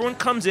anymore. Everyone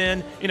comes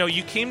in. You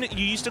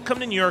used to come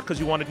to New York because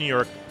you wanted New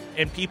York.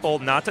 And people,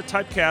 not to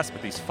typecast,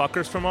 but these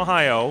fuckers from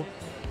Ohio.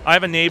 I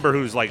have a neighbor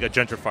who's like a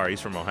gentrifier.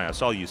 He's from Ohio,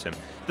 so I'll use him.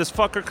 This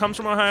fucker comes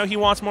from Ohio. He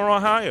wants more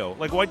Ohio.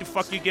 Like, why the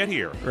fuck you get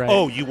here? Right.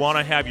 Oh, you want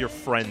to have your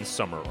friend's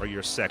summer or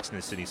your Sex in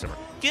the City summer.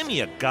 Give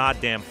me a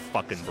goddamn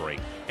fucking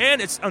break.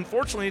 And it's,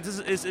 unfortunately,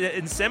 it's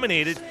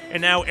inseminated,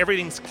 and now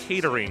everything's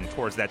catering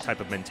towards that type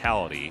of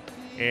mentality.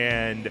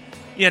 And,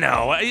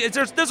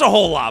 there's a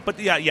whole lot. But,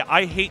 yeah,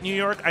 I hate New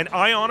York. And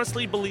I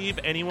honestly believe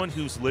anyone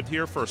who's lived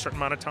here for a certain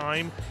amount of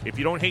time, if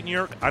you don't hate New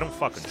York, I don't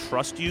fucking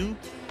trust you.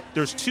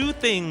 There's two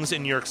things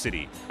in New York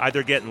City,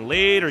 either getting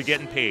laid or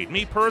getting paid.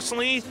 Me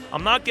personally,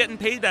 I'm not getting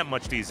paid that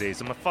much these days.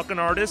 I'm a fucking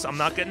artist. I'm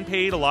not getting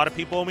paid. A lot of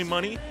people owe me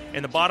money.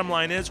 And the bottom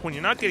line is, when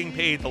you're not getting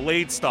paid, the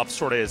laid stuff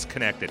sort of is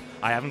connected.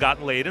 I haven't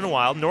gotten laid in a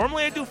while.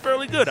 Normally I do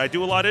fairly good. I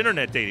do a lot of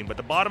internet dating. But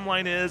the bottom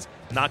line is,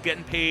 not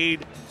getting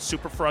paid,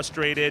 super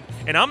frustrated.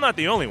 And I'm not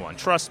the only one.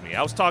 Trust me.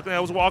 I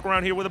was walking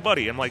around here with a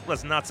buddy. I'm like,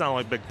 let's not sound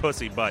like a big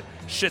pussy, but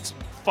shit's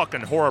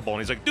fucking horrible.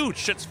 And he's like, dude,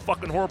 shit's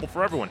fucking horrible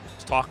for everyone. I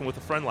was talking with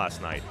a friend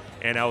last night.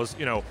 And I was,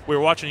 we were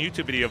watching a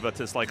YouTube video of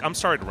this, I'm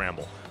sorry to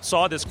ramble.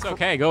 Saw this.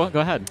 Okay, go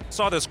ahead.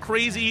 There's this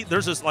crazy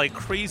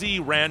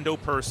rando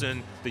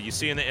person that you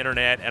see on the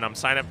internet, and I'm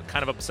kind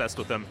of obsessed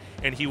with him.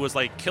 And he was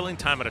killing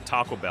time at a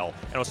Taco Bell.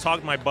 And I was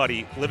talking to my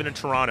buddy living in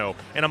Toronto,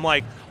 and I'm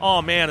like,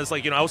 oh man, it's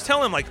I was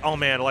telling him oh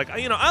man,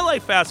 I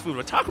like fast food,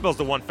 but Taco Bell's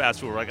the one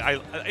fast food where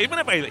even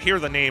if I hear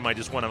the name, I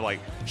just want to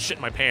shit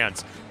my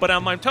pants. But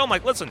I'm telling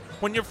him listen,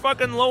 when you're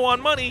fucking low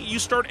on money, you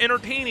start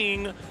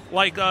entertaining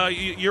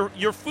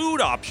your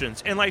food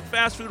options and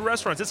fast food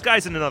restaurants. This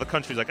guy's in another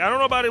country. He's like, I don't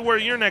know about it where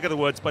your neck of the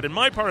woods, but in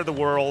my part of the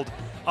world,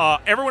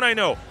 everyone I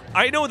know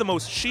the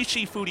most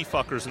shishi foodie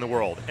fuckers in the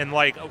world. And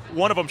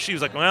one of them, she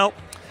was like, well,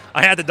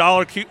 I had the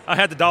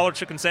dollar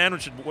chicken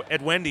sandwich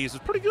at Wendy's.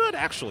 It was pretty good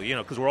actually,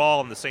 because we're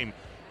all in the same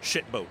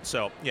shit boat.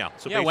 So yeah.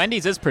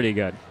 Wendy's is pretty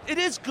good. It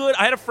is good.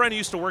 I had a friend who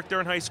used to work there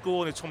in high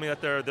school, and he told me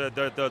that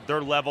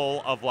their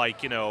level of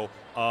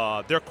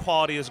their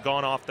quality has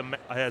fallen off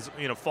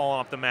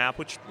the map,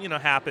 which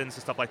happens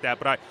and stuff like that.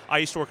 But I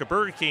used to work at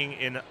Burger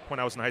King when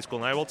I was in high school,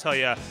 and I will tell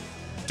you,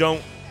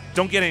 don't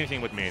get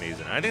anything with mayonnaise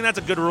in it. I think that's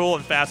a good rule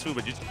in fast food,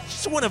 but you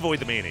just want to avoid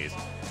the mayonnaise.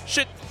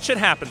 Shit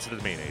happens to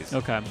the mayonnaise.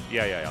 Okay.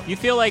 Yeah. You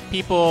feel like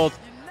people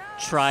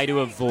try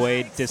to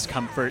avoid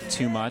discomfort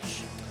too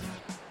much?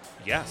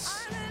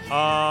 Yes.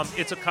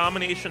 It's a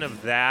combination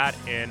of that,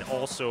 and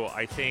also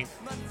I think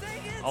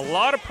a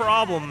lot of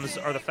problems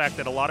are the fact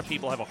that a lot of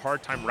people have a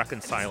hard time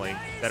reconciling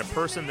that a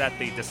person that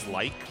they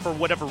dislike for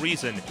whatever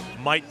reason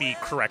might be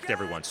correct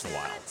every once in a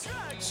while.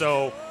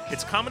 So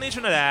it's a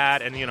combination of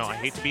that, and I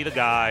hate to be the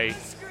guy.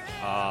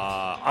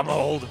 I'm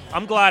old.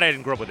 I'm glad I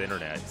didn't grow up with the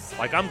internet.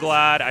 I'm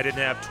glad I didn't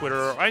have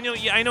Twitter. I know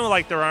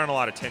there aren't a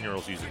lot of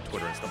 10-year-olds using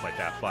Twitter and stuff like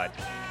that, but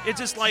it's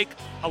just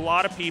a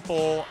lot of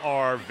people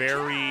are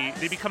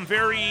they become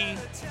very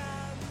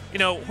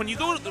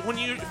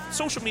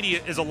social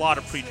media is a lot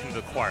of preaching to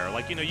the choir.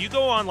 Like, you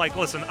go on, like,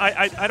 listen,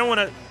 I don't want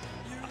to.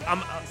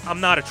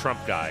 I'm not a Trump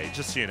guy.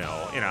 Just so you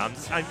know,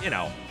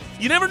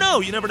 you never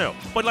know.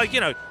 But like,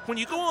 when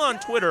you go on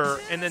Twitter,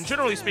 and then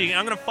generally speaking,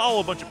 I'm going to follow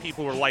a bunch of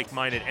people who are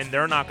like-minded, and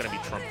they're not going to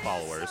be Trump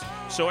followers.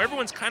 So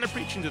everyone's kind of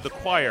preaching to the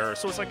choir.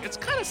 So it's like, it's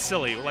kind of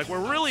silly. Like,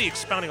 we're really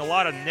expounding a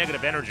lot of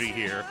negative energy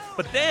here,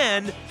 but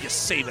then you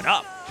save it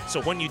up.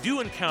 So when you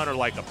do encounter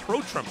like a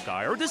pro-Trump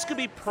guy, or this could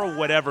be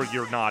pro-whatever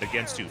you're not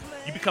against you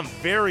become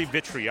very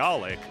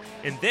vitriolic.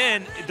 And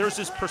then there's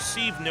this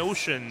perceived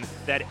notion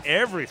that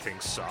everything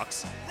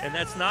sucks, and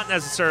that's not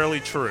necessarily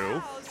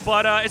true.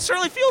 But it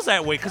certainly feels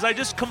that way, because I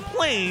just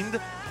complained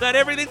that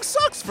everything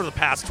sucks for the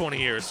past 20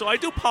 years. So I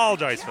do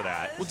apologize for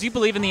that. Well, do you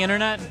believe in the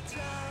internet?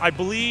 I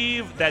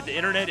believe that the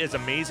internet is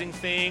an amazing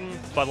thing,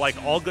 but like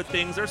all good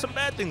things, there are some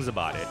bad things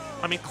about it.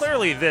 I mean,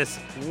 clearly this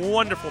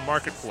wonderful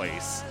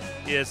marketplace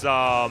is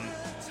not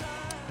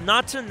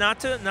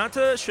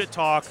to shit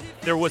talk.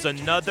 There was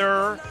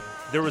another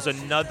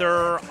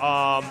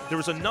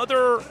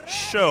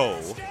show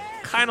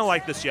kind of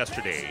like this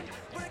yesterday,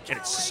 and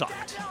it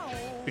sucked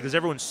because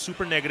everyone's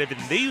super negative, and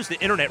they use the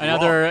internet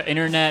Another wrong.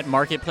 internet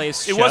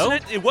marketplace show?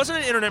 It wasn't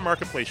an internet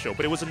marketplace show,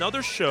 but it was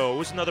another show. It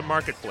was another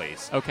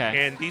marketplace.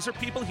 Okay. And these are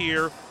people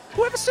here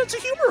who have a sense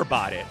of humor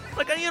about it.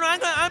 Like,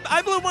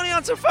 I blew money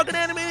on some fucking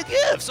animated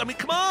GIFs. I mean,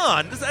 come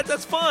on.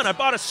 That's fun. I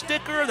bought a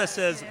sticker that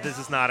says, "This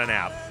is not an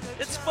app."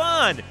 It's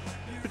fun.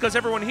 Because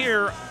everyone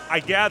here, I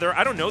gather,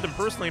 I don't know them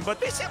personally,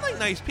 but they seem like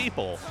nice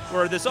people.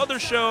 Where this other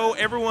show,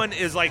 everyone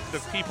is like the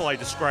people I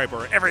describe,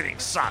 where everything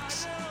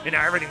sucks, and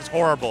everything's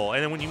horrible.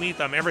 And then when you meet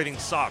them, everything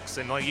sucks.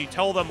 And like you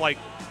tell them, like,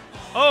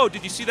 "Oh,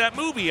 did you see that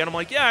movie?" And I'm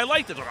like, "Yeah, I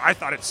liked it." Or, "I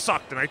thought it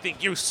sucked, and I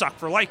think you suck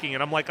for liking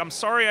it." I'm like, "I'm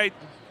sorry, I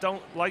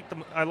don't like the.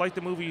 I like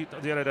the movie."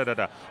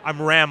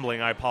 I'm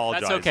rambling. I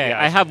apologize. That's okay. Yes.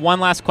 I have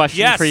one last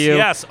question for you.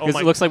 Yes. Oh, it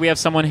looks like we have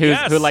someone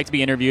who'd like to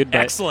be interviewed.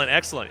 But excellent.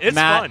 It's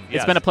Matt, fun. It's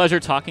Yes. been a pleasure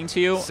talking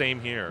to you.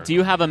 Same here. Do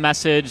you have a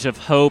message of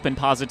hope and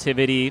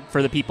positivity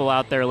for the people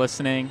out there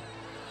listening?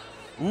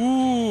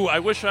 Ooh, I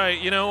wish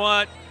you know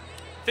what?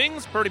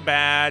 Things pretty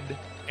bad,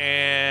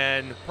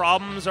 and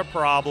problems are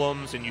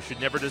problems, and you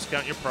should never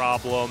discount your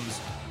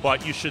problems,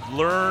 but you should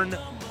learn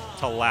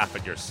to laugh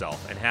at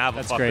yourself and have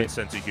a fucking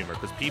sense of humor,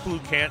 because people who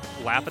can't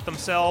laugh at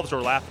themselves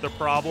or laugh at their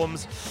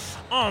problems,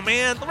 oh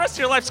man, the rest of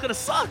your life's gonna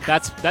suck.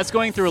 That's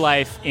going through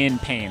life in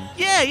pain.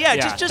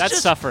 Yeah.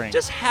 That's suffering.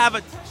 Just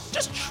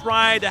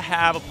try to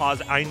have a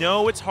positive. I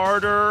know it's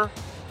harder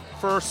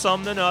for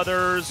some than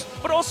others,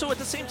 but also at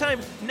the same time,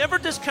 never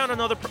discount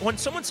another. When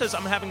someone says,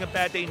 "I'm having a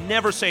bad day,"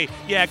 never say,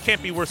 "Yeah, it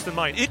can't be worse than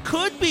mine." It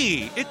could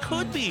be. It's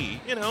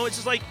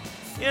just like,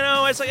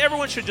 it's like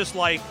everyone should just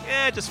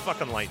just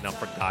fucking lighten up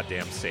for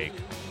goddamn sake.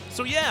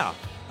 So yeah,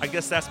 I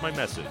guess that's my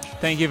message.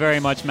 Thank you very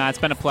much, Matt. It's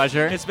been a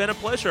pleasure. It's been a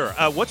pleasure.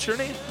 What's your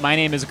name? My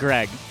name is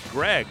Greg.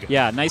 Greg.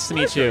 Yeah, nice to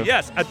meet you.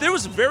 Yes, that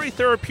was very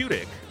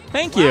therapeutic.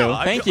 Thank you.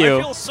 Wow, Thank you. you.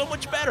 I feel so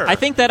much better. I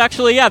think that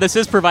actually, this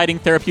is providing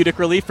therapeutic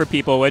relief for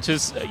people, which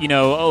is,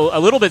 a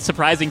little bit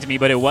surprising to me,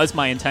 but it was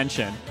my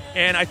intention.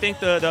 And I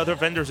think the other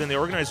vendors and the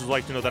organizers would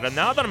like to know that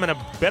now that I'm in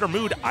a better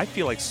mood, I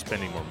feel like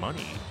spending more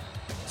money.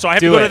 So I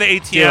have to go to the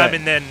ATM,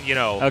 and then,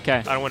 Okay.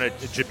 I don't want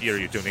to chip your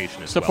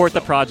donation as Support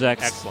well. the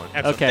projects. Excellent.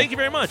 Okay. Thank you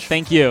very much.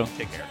 Thank you.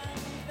 Take care.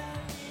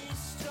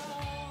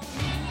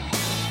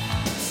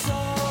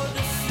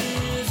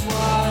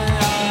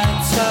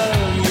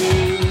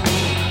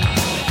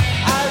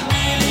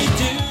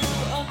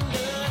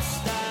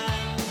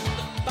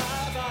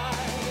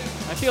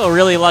 I feel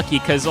really lucky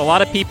because a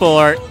lot of people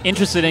are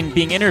interested in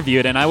being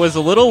interviewed, and I was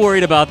a little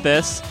worried about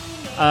this.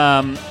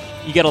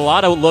 You get a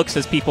lot of looks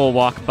as people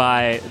walk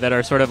by that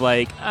are sort of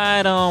like,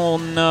 I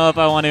don't know if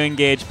I want to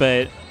engage,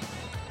 but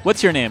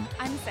what's your name?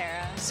 I'm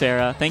Sarah.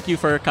 Sarah. Thank you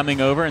for coming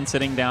over and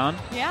sitting down.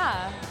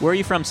 Yeah. Where are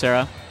you from,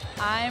 Sarah?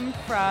 I'm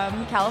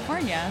from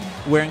California.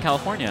 Where in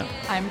California?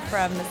 I'm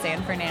from the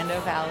San Fernando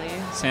Valley.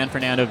 San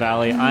Fernando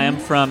Valley. Mm-hmm. I am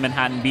from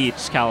Manhattan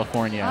Beach,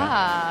 California.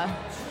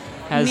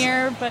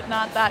 Near, but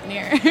not that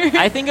near.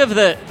 I think of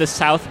the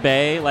South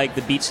Bay, like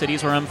the beach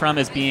cities where I'm from,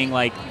 as being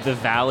like the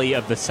Valley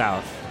of the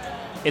South.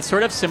 It's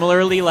sort of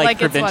similarly like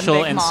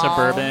provincial and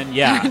mall.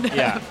 Yeah,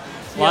 yeah.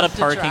 A lot of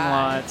parking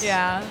lots.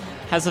 Yeah.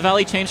 Has the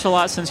Valley changed a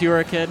lot since you were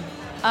a kid?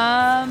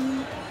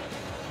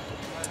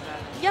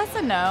 Yes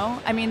and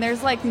no. I mean,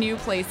 there's like new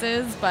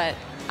places, but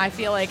I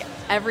feel like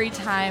every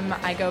time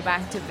I go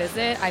back to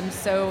visit, I'm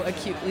so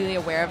acutely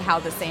aware of how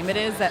the same it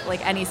is that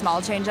like any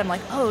small change, I'm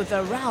like, oh,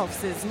 the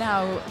Ralph's is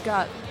now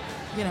got,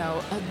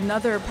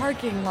 another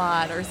parking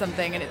lot or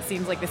something, and it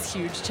seems like this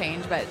huge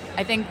change. But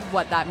I think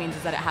what that means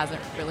is that it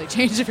hasn't really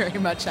changed very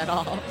much at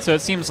all. So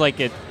it seems like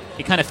it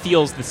kind of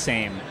feels the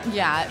same.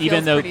 Yeah, it even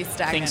feels though pretty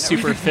stagnant. Things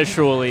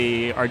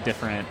superficially are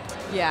different.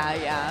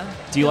 Yeah.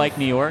 Do you like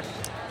New York?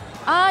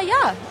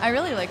 Yeah, I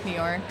really like New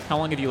York. How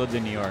long have you lived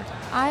in New York?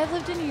 I've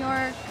lived in New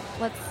York,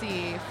 let's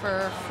see,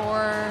 for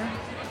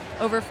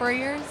over 4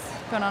 years,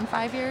 going on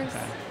 5 years.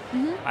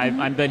 Okay.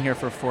 I've been here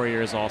for 4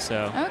 years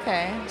also.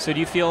 Okay. So do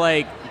you feel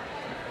like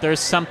there's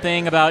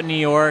something about New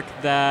York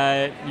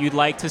that you'd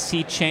like to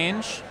see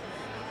change?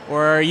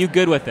 Or are you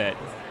good with it?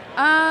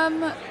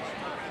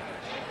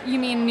 You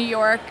mean New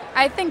York?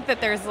 I think that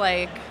there's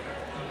that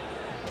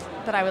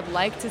I would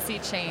like to see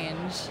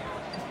change.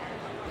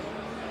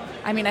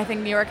 I mean, I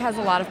think New York has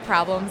a lot of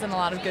problems and a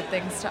lot of good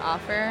things to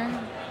offer,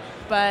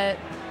 but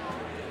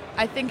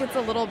I think it's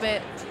a little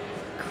bit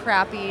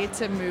crappy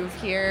to move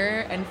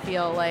here and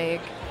feel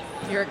like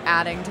you're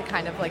adding to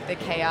kind of the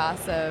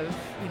chaos of,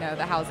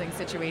 the housing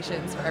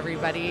situations for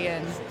everybody.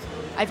 And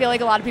I feel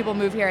like a lot of people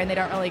move here and they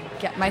don't really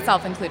get,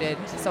 myself included,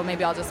 so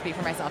maybe I'll just speak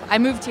for myself. I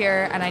moved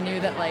here and I knew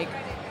that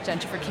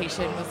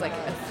gentrification was a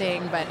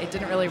thing, but it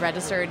didn't really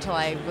register until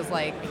I was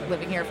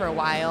living here for a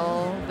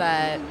while,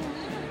 that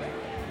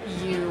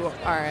you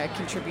are a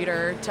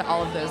contributor to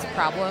all of those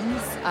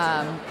problems,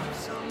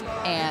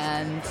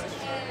 and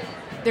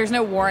there's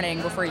no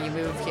warning before you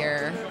move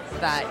here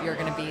that you're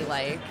going to be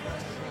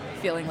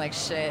feeling like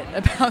shit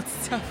about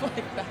stuff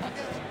like that.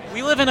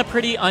 We live in a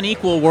pretty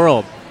unequal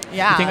world.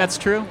 Yeah. You think that's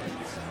true?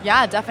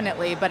 Yeah,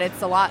 definitely, but it's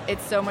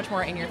so much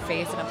more in your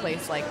face in a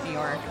place like New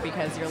York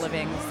because you're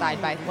living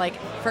side by,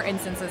 for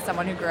instance, as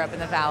someone who grew up in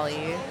the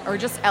Valley, or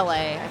just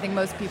LA, I think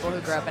most people who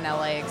grew up in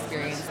LA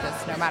experience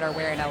this no matter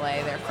where in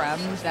LA they're from,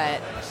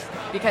 that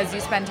because you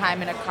spend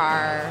time in a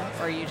car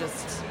or you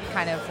just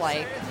kind of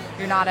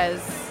you're not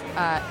as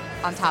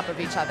on top of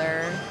each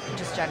other,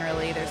 just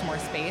generally there's more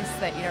space,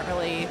 that you don't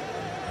really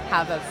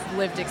have a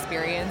lived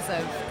experience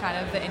of kind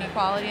of the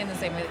inequality in the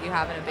same way that you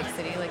have in a big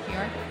city like New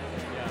York.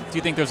 Do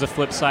you think there's a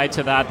flip side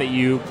to that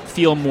you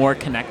feel more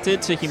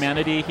connected to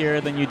humanity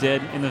here than you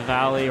did in the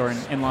Valley or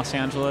in Los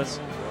Angeles?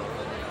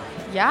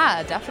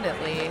 Yeah,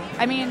 definitely.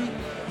 I mean,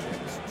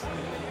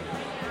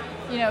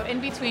 in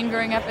between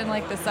growing up in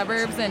the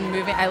suburbs and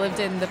moving, I lived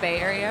in the Bay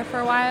Area for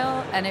a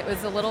while, and it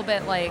was a little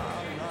bit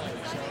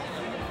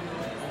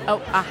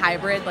a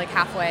hybrid,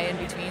 halfway in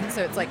between.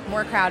 So it's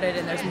more crowded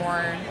and there's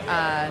more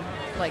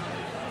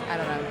I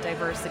don't know,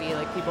 diversity,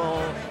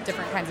 people,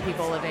 different kinds of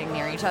people living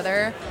near each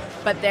other.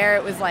 But there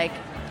it was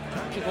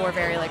people were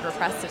very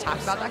repressed to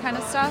talk about that kind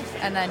of stuff.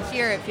 And then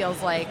here it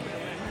feels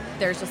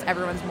there's just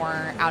everyone's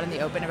more out in the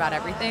open about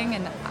everything.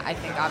 And I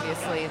think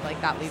obviously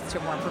that leads to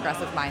a more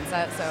progressive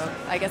mindset. So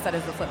I guess that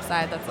is the flip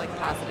side that's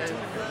positive.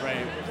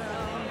 Right.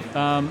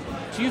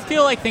 Do you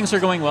feel things are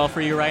going well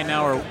for you right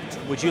now, or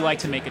would you like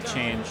to make a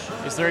change?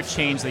 Is there a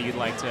change that you'd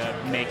like to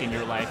make in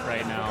your life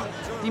right now?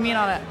 You mean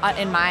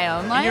in my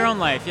own life? In your own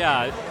life,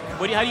 yeah.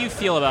 How do you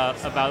feel about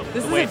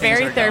this the way is things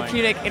a very are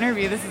therapeutic going?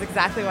 interview. This is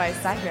exactly why I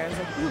sat here. I was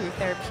ooh,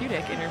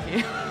 therapeutic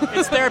interview.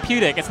 It's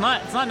therapeutic. It's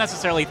not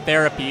necessarily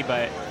therapy,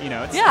 but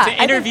it's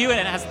an interview and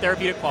it has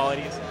therapeutic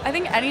qualities. I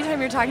think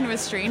anytime you're talking to a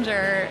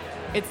stranger,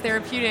 it's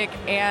therapeutic,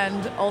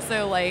 and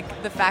also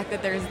the fact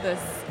that there's this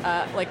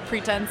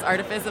pretense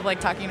artifice of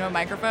talking to a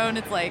microphone.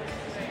 It's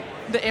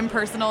the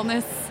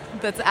impersonalness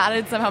that's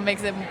added somehow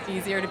makes it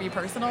easier to be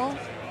personal.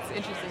 It's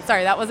interesting.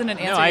 Sorry, that wasn't an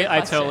answer to your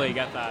question. I totally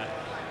get that.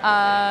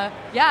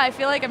 Yeah, I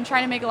feel I'm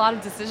trying to make a lot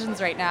of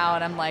decisions right now,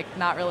 and I'm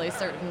not really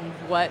certain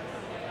what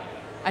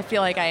I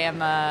feel I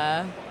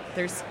am.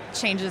 There's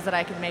changes that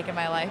I can make in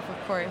my life,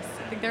 of course.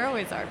 I think there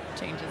always are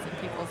changes in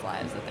people's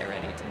lives that they're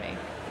ready to make.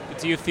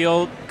 Do you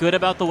feel good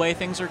about the way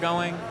things are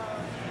going? Do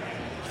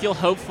you feel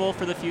hopeful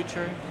for the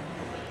future?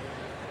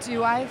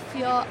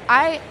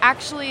 I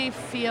actually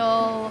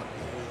feel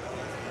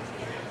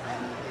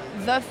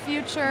the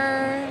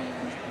future.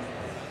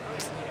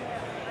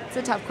 It's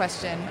a tough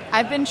question.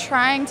 I've been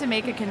trying to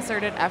make a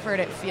concerted effort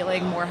at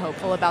feeling more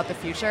hopeful about the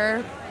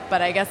future,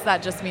 but I guess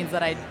that just means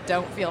that I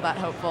don't feel that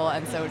hopeful,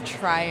 and so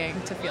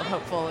trying to feel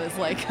hopeful is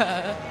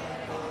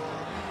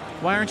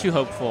Why aren't you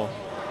hopeful?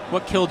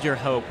 What killed your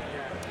hope?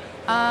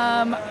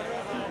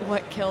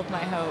 What killed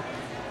my hope?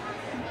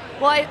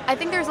 Well, I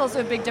think there's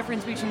also a big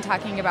difference between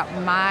talking about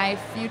my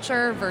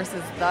future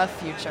versus the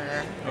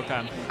future.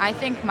 Okay. I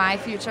think my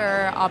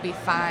future, I'll be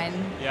fine.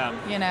 Yeah.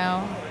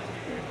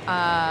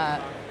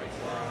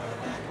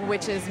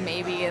 Which is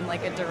maybe in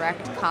a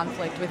direct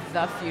conflict with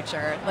the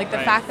future. The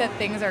Right. fact that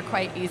things are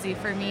quite easy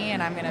for me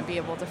and I'm going to be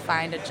able to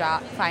find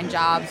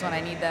jobs when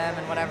I need them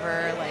and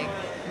whatever,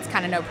 it's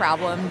kind of no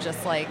problem, just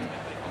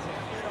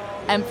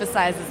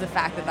emphasizes the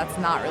fact that that's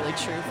not really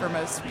true for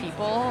most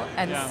people.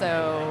 And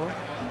so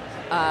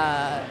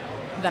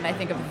then I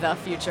think of the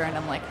future and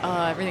I'm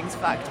oh, everything's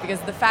fucked, because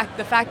the fact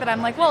that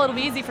I'm well, it'll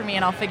be easy for me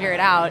and I'll figure it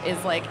out is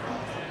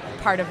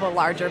part of a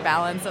larger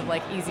balance of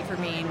easy for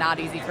me, not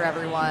easy for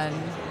everyone.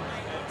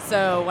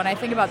 So when I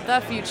think about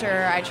the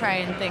future, I try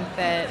and think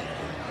that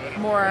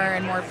more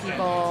and more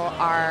people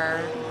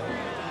are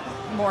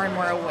more and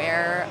more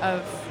aware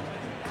of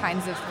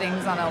kinds of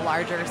things on a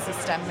larger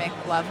systemic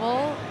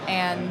level,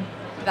 and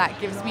that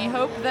gives me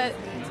hope that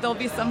there'll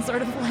be some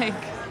sort of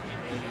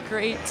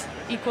great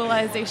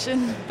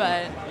equalization,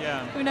 but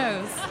who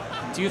knows?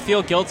 Do you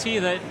feel guilty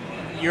that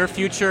your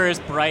future is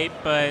bright,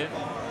 but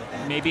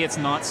maybe it's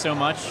not so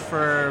much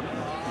for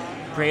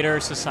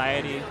greater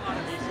society?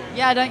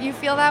 Yeah, don't you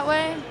feel that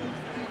way?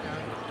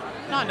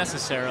 Not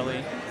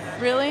necessarily.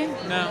 Really?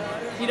 No.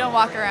 You don't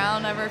walk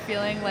around ever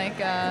feeling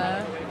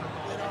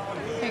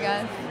Hey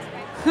guys.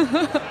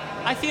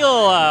 I feel,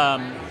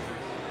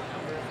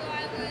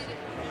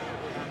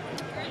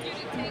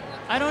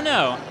 I don't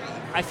know.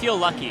 I feel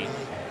lucky.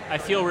 I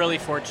feel really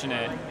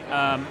fortunate.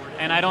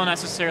 And I don't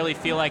necessarily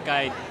feel like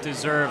I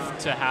deserve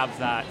to have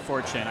that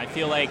fortune. I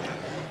feel like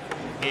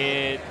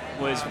it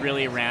was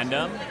really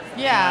random.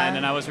 Yeah.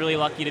 And I was really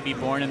lucky to be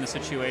born in the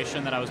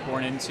situation that I was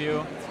born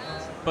into.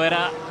 But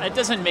it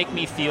doesn't make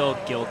me feel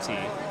guilty.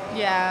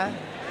 Yeah.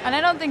 And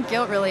I don't think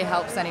guilt really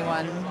helps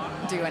anyone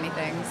do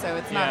anything, so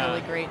it's not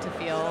really great to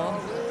feel.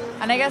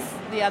 And I guess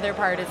the other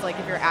part is, like,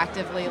 if you're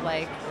actively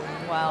like,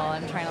 well,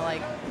 I'm trying to,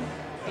 like,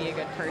 be a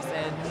good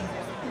person,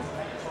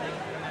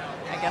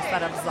 I guess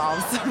that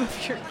absolves some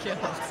of your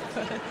guilt.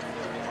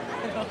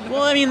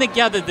 Well, I mean,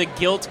 the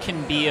guilt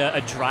can be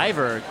a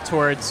driver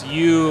towards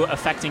you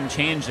affecting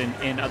change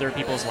in other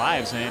people's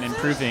lives and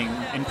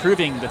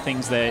improving the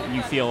things that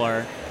you feel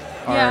are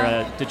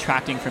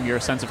detracting from your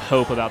sense of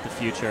hope about the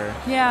future.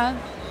 Yeah,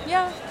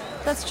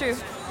 that's true.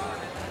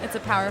 It's a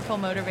powerful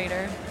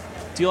motivator.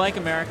 Do you like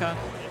America?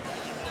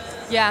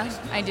 Yeah,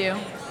 I do.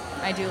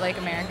 I do like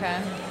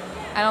America.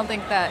 I don't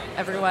think that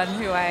everyone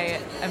who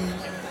I am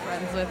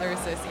friends with or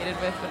associated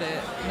with would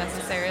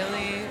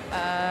necessarily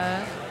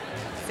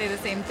say the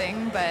same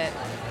thing, but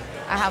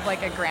I have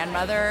like a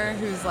grandmother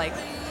who's like,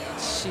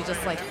 she's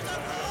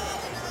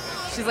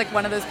like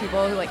one of those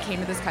people who like came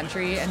to this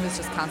country and was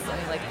just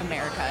constantly like,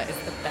 America is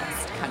the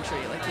best country.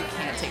 Like, you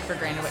can't take for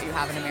granted what you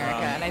have in America.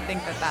 Wow. And I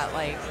think that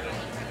like,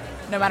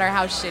 no matter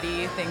how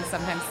shitty things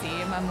sometimes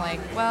seem, I'm like,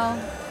 well,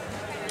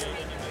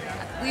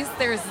 at least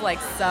there's like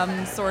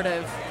some sort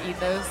of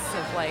ethos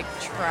of like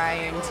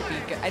trying to be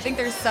good. I think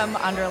there's some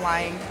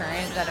underlying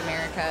current that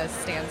America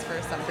stands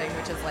for something,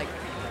 which is like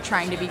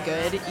trying to be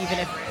good, even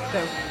if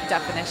the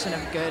definition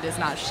of good is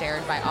not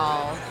shared by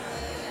all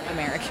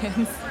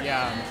Americans.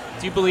 Yeah.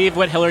 Do you believe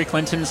what Hillary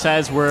Clinton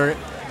says, we're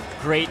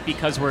great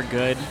because we're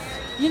good?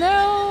 You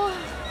know,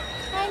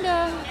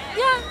 kinda.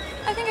 Yeah,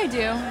 I think I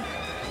do.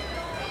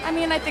 I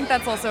mean, I think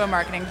that's also a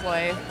marketing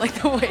ploy. Like,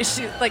 the way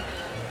she, like,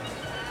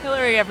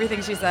 Hillary,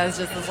 everything she says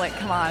just is like,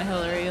 come on,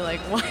 Hillary,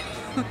 like, what?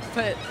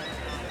 But,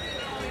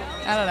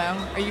 I don't know.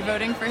 Are you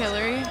voting for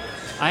Hillary?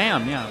 I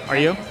am, yeah. Are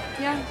you?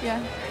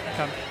 Yeah.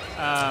 Okay.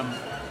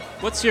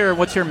 What's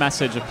your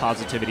message of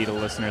positivity to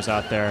listeners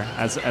out there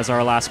as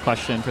our last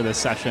question for this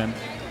session?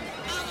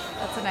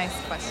 That's a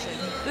nice question.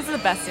 This is the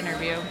best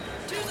interview.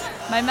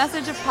 My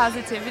message of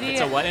positivity...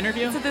 It's a what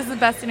interview? This is the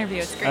best interview.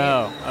 It's great.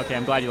 Oh, okay.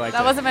 I'm glad you liked it.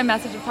 That wasn't my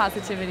message of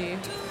positivity.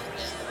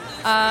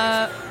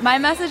 My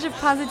message of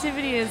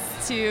positivity is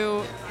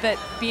that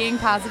being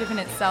positive in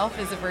itself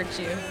is a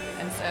virtue.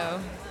 And so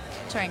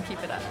try and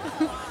keep it up.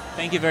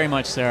 Thank you very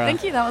much, Sarah.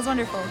 Thank you. That was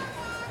wonderful.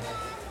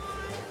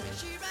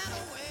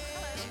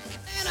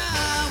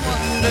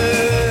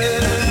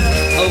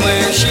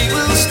 Where she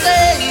will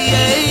stay,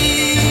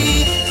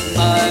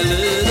 my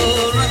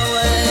little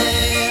runaway.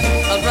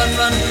 I'll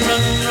run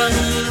away.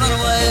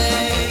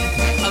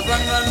 I'll run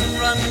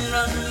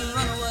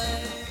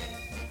away.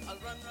 I'll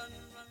run.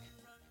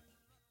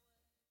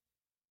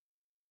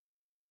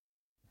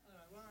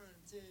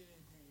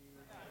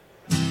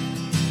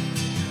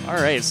 All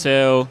right,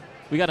 so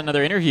we got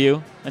another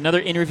interview.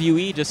 Another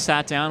interviewee just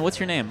sat down. What's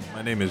your name?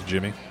 My name is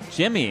Jimmy.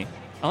 Jimmy.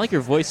 I like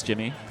your voice,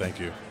 Jimmy. Thank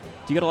you.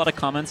 Do you get a lot of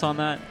comments on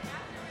that?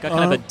 Got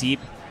kind of a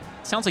deep...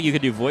 Sounds like you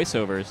could do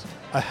voiceovers.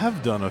 I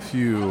have done a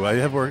few.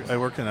 I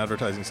work in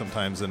advertising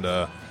sometimes, and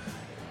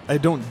I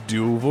don't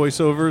do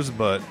voiceovers,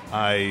 but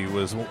I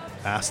was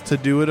asked to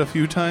do it a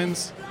few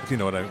times. If you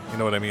know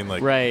what I mean.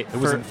 Like, right. It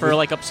wasn't for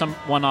like some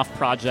one-off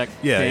project.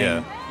 Yeah,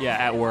 thing. Yeah,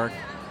 at work.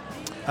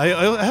 I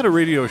had a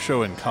radio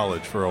show in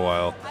college for a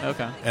while.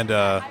 Okay. And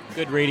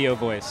good radio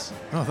voice.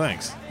 Oh,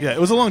 thanks. Yeah, it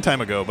was a long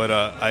time ago, but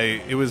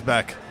it was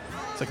back.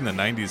 It's like in the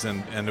 90s,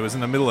 and it was in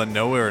the middle of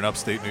nowhere in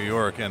upstate New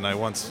York, and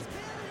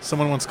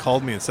someone once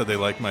called me and said they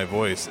liked my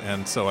voice,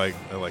 and so I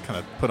like kind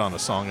of put on a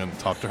song and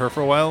talked to her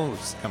for a while, which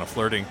was kind of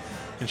flirting,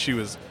 and she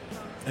was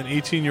an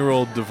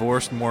 18-year-old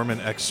divorced Mormon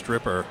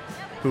ex-stripper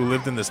who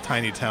lived in this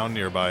tiny town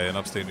nearby in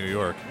upstate New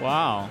York.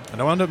 Wow. And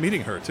I wound up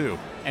meeting her, too.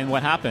 And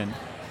what happened?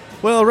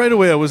 Well, right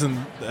away I wasn't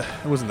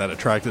that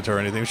attracted to her or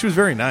anything. She was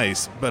very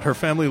nice, but her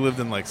family lived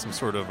in like some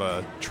sort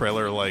of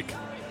trailer-like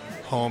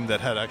home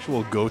that had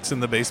actual goats in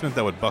the basement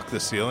that would buck the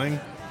ceiling,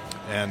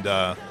 and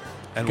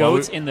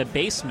goats in the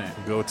basement.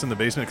 Goats in the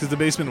basement, because the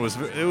basement was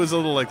a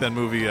little like that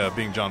movie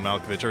Being John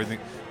Malkovich. Everything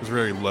was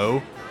very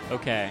low.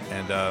 Okay.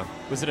 And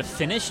was it a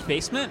finished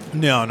basement?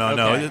 No.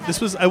 Okay. This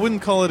was, I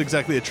wouldn't call it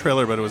exactly a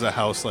trailer, but it was a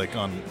house like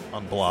on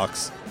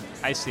blocks.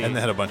 I see. And they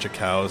had a bunch of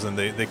cows, and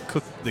they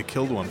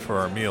killed one for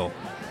our meal.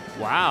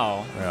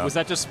 Wow. Yeah. Was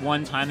that just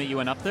one time that you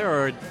went up there,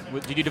 or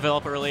did you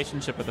develop a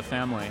relationship with the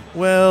family?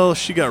 Well,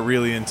 she got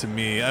really into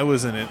me. I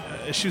wasn't.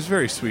 She was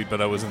very sweet, but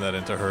I wasn't that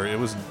into her. It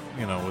wasn't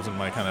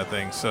my kind of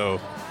thing.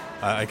 So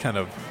I kind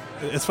of.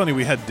 It's funny.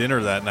 We had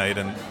dinner that night,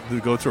 and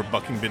the goats were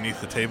bucking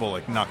beneath the table,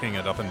 like knocking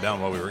it up and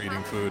down while we were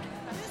eating food.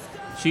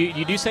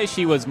 You do say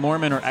she was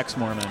Mormon or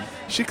ex-Mormon?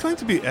 She claimed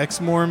to be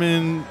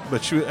ex-Mormon,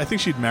 but I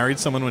think she'd married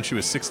someone when she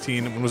was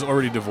 16 and was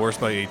already divorced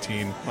by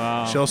 18.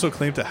 Wow. She also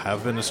claimed to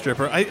have been a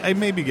stripper. I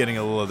may be getting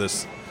a little of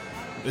this.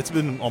 It's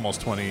been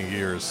almost 20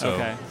 years, so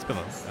Okay.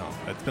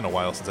 it's been a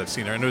while since I've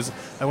seen her. And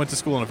I went to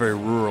school in a very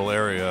rural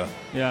area.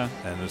 Yeah.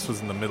 And this was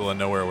in the middle of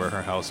nowhere where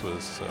her house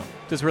was. So.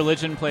 Does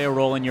religion play a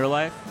role in your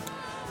life?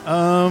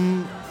 Not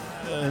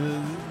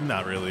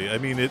really. I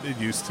mean, it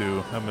used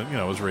to.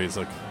 I was raised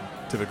like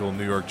a typical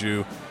New York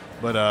Jew,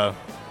 but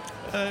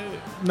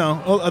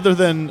no. Other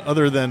than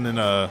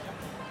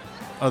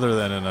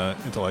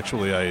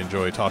intellectually, I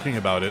enjoy talking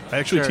about it. I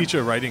actually Sure. teach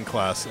a writing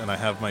class, and I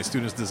have my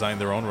students design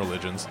their own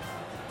religions.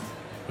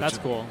 That's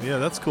cool. Yeah,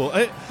 that's cool.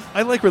 I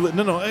like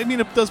religion. No. I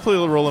mean, it does play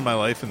a role in my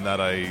life in that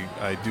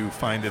I do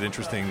find it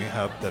interesting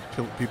how that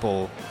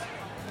people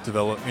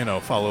develop,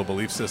 follow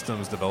belief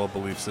systems, develop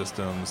belief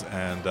systems,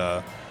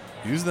 and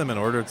use them in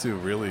order to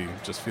really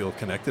just feel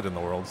connected in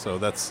the world. So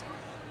that's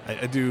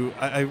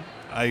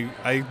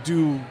I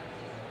do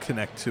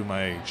connect to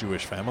my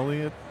Jewish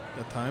family at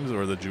times,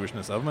 or the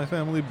Jewishness of my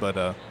family,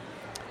 but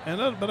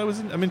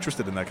I'm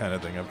interested in that kind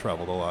of thing. I've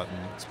traveled a lot and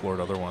explored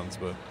other ones,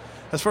 but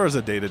as far as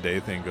a day-to-day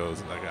thing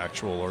goes, like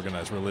actual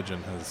organized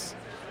religion has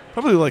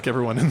probably, like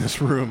everyone in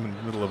this room, in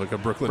the middle of like a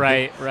Brooklyn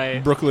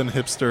Brooklyn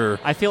hipster.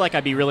 I feel like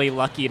I'd be really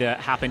lucky to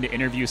happen to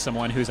interview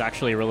someone who's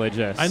actually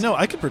religious. I know.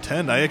 I could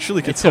pretend. I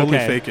actually could It's totally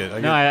okay. fake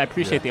it. I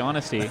appreciate the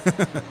honesty.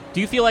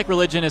 Do you feel like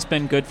religion has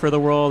been good for the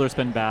world or it's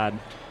been bad?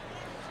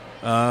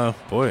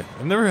 Boy,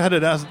 I've never had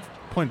it asked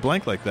point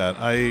blank like that.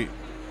 I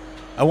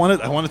want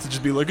it to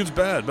just be like it's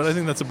bad, but I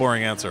think that's a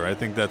boring answer. I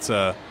think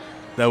that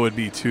would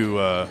be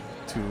too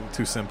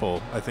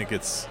simple. I think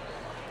it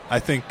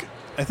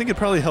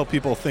probably helped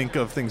people think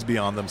of things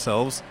beyond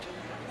themselves,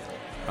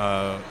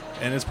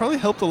 and it's probably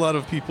helped a lot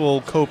of people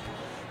cope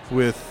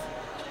with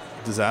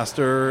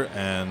disaster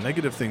and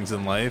negative things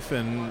in life.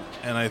 And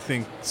I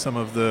think some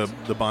of the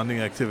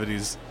bonding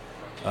activities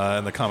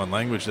and the common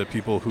language that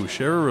people who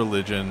share a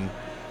religion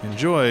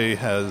enjoy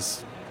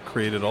has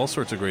created all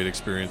sorts of great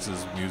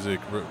experiences, music,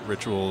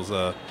 rituals,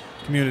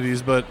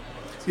 communities. But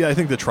yeah, I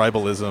think the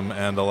tribalism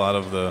and a lot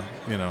of the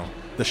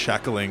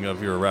shackling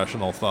of your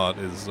rational thought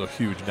is a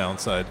huge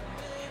downside.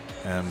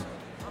 And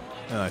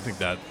I think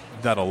that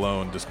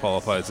alone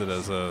disqualifies it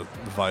as a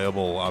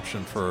viable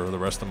option for the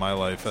rest of my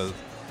life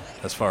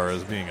as far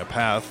as being a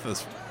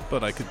path.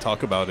 But I could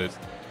talk about it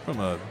from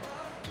a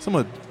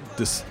somewhat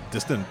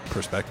distant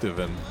perspective.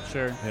 And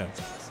Sure. Yeah.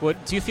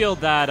 What do you feel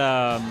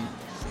that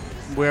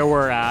where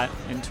we're at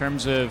in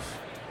terms of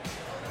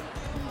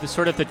the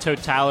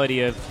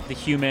totality of the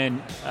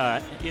human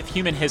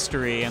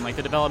history and like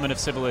the development of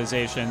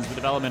civilizations, the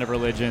development of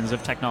religions,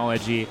 of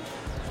technology,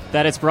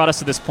 that it's brought us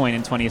to this point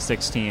in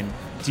 2016.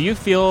 Do you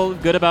feel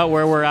good about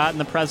where we're at in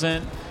the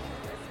present?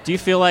 Do you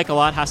feel like a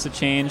lot has to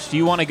change? Do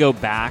you want to go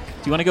back? Do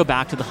you want to go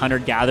back to the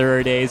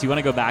hunter-gatherer days? Do you want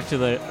to go back to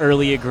the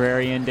early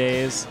agrarian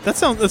days? That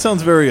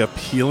sounds very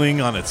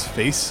appealing on its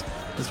face,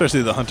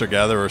 especially the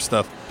hunter-gatherer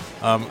stuff.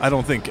 I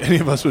don't think any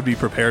of us would be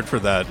prepared for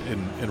that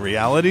in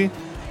reality.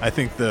 I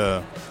think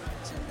the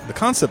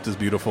concept is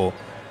beautiful.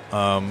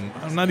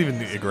 Not even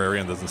the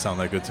agrarian doesn't sound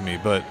that good to me,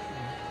 but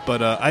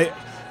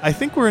I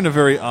think we're in a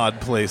very odd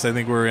place. I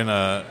think we're in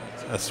a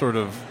sort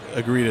of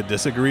agree to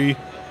disagree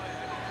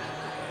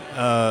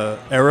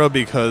era,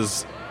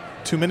 because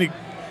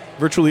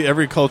virtually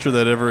every culture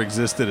that ever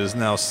existed is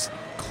now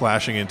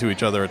clashing into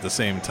each other at the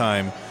same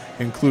time,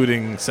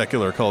 including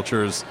secular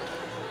cultures,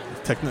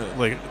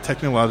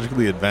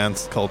 technologically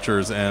advanced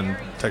cultures, and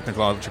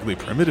technologically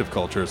primitive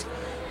cultures.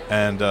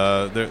 And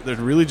they're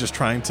really just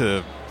trying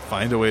to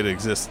find a way to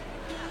exist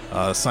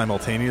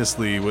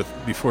simultaneously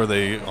before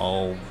they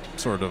all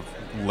sort of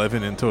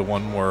leaven into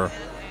one more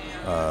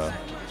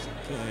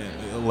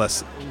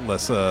less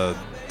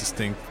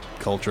distinct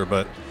culture.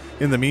 But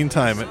in the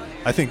meantime,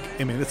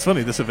 it's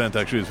funny, this event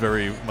actually is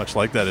very much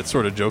like that. It's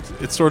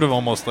sort of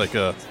almost like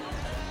a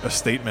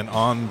statement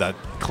on that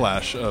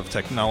clash of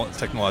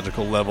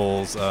technological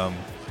levels,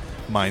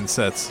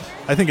 mindsets.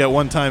 I think at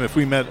one time, if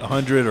we met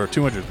 100 or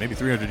 200, maybe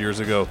 300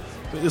 years ago,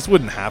 this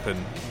wouldn't happen.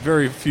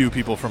 Very few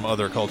people from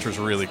other cultures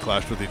really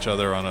clashed with each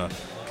other on a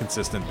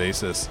consistent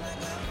basis.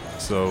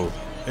 So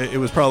it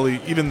was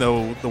probably, even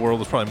though the world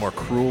was probably more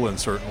cruel in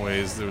certain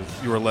ways,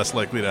 you were less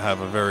likely to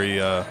have a very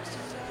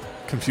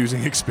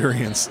confusing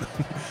experience.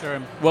 Sure.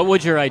 What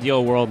would your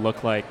ideal world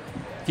look like?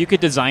 If you could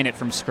design it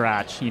from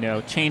scratch,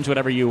 change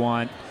whatever you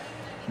want,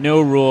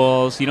 no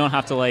rules, you don't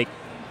have to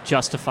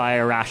justify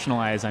or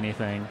rationalize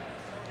anything.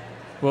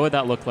 What would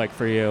that look like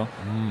for you?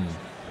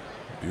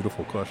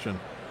 Beautiful question.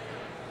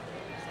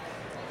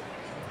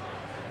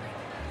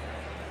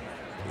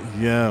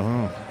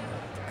 Yeah,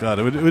 God,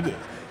 it would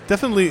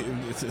definitely.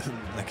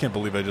 I can't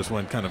believe I just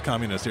went kind of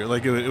communist here.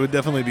 It would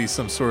definitely be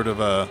some sort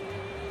of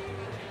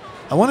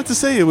I wanted to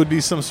say it would be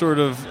some sort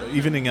of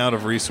evening out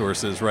of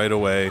resources right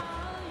away.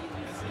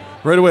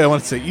 Right away, I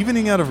want to say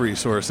evening out of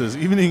resources,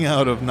 evening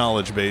out of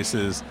knowledge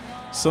bases,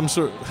 some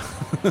sort.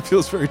 It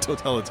feels very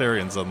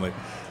totalitarian suddenly.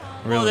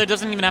 Really. Well, there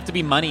doesn't even have to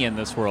be money in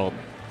this world.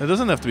 It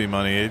doesn't have to be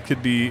money. It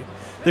could be,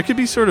 there could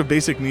be sort of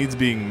basic needs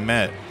being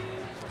met,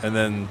 and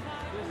then,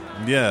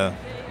 yeah.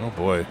 Oh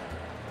boy.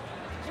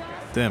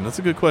 Damn, that's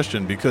a good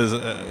question, because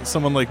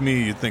someone like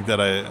me, you'd think that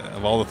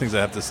of all the things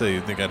I have to say,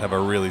 you'd think I'd have a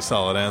really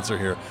solid answer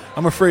here.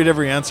 I'm afraid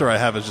every answer I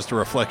have is just a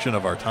reflection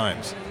of our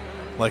times.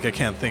 Like, I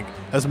can't think,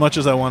 as much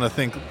as I want to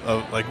think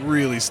of, like,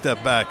 really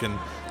step back and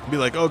be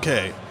like,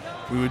 okay,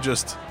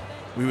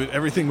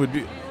 everything would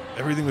be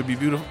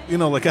beautiful. You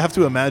know, like, I have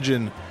to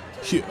imagine,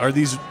 are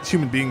these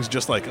human beings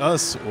just like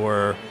us,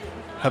 or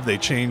have they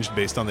changed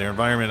based on their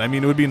environment? I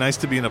mean, it would be nice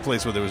to be in a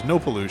place where there was no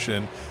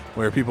pollution,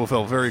 where people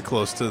felt very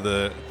close to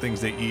the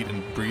things they eat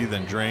and breathe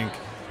and drink,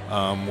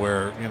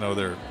 where, you know,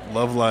 their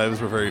love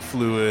lives were very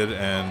fluid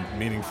and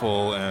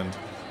meaningful, and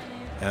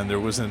there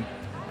wasn't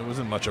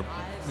much of,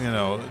 you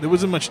know, there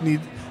wasn't much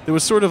need. There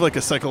was sort of like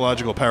a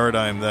psychological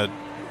paradigm that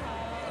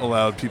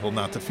allowed people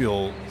not to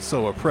feel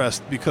so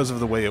oppressed because of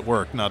the way it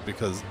worked, not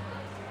because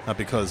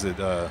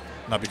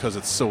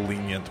it's so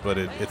lenient, but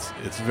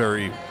it's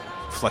very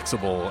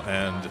flexible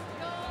and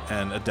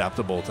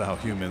adaptable to how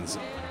humans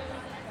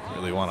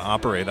really want to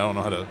operate. I don't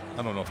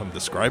know if I'm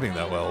describing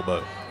that well,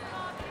 but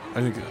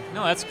I think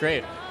no, that's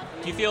great.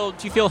 Do you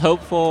feel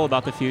hopeful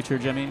about the future,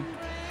 Jimmy?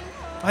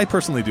 I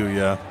personally do.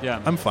 Yeah.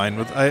 Yeah. I'm fine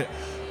with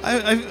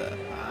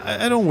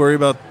I don't worry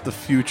about the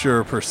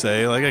future per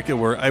se. Like,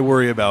 I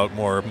worry about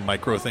more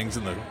micro things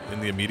in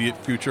the immediate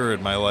future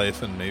in my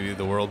life and maybe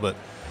the world, but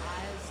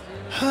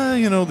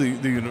you know,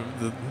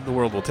 the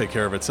world will take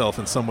care of itself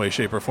in some way,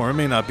 shape, or form. It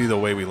may not be the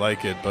way we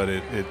like it, but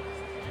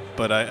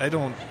but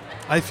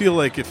I feel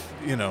like if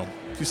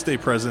you stay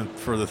present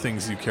for the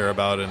things you care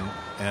about,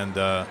 and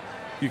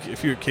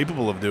if you're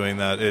capable of doing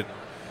that,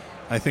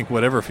 I think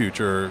whatever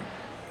future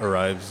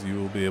arrives, you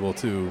will be able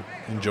to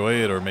enjoy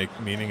it or make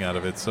meaning out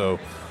of it. So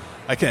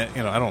I can't,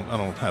 I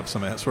don't have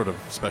some sort of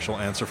special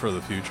answer for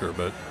the future,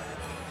 but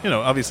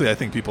obviously I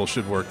think people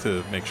should work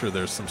to make sure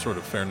there's some sort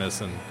of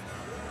fairness and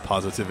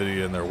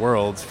positivity in their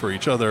worlds for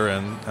each other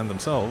and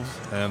themselves.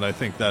 And I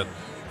think that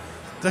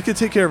could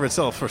take care of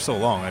itself for so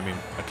long. I mean,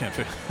 I can't,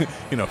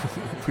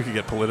 if we could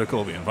get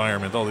political, the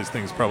environment, all these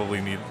things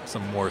probably need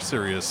some more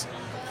serious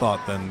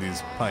thought than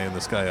these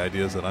pie-in-the-sky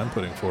ideas that I'm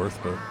putting forth.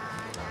 But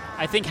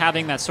I think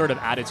having that sort of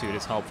attitude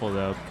is helpful,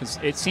 though, because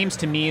it seems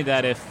to me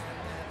that if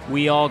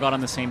we all got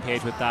on the same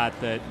page with that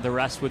the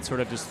rest would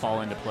sort of just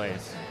fall into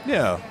place.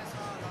 Yeah.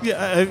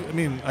 I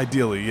mean,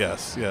 ideally,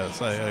 yes.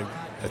 I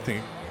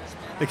think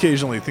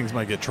occasionally things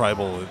might get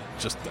tribal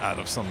just out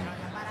of some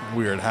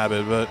weird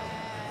habit, but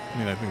I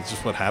mean, I think it's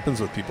just what happens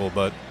with people.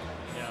 But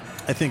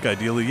I think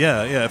ideally,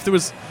 yeah. If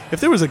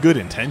there was a good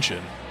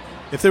intention,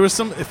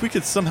 if we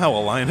could somehow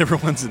align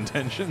everyone's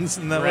intentions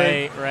in that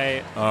way,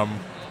 right.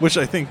 Which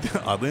I think,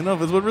 oddly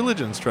enough, is what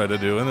religions try to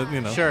do,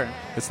 and sure,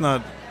 it's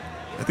not.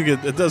 I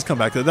think it does come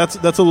back to that.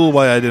 That's a little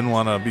why I didn't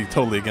want to be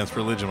totally against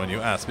religion when you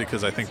asked,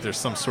 because I think there's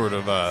some sort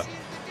of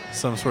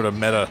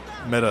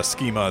meta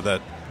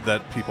schema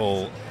that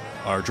people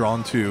are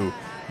drawn to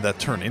that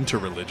turn into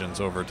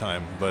religions over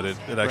time, but it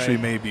actually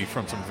may be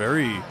from some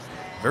very,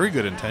 very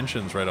good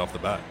intentions right off the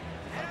bat.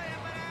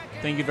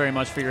 Thank you very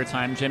much for your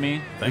time,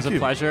 Jimmy. Thank you. It was a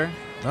pleasure.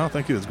 No,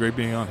 thank you. It's great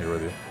being on here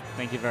with you.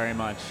 Thank you very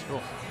much.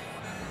 Cool.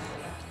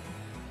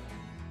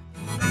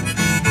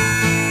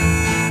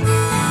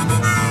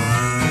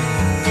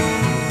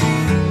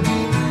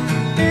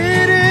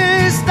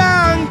 Eres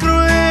tan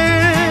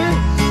cruel,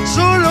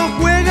 solo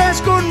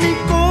juegas con mi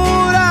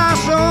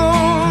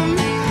corazón.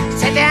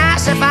 Se te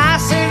hace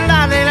fácil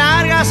darle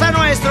largas a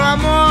nuestro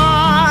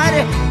amor,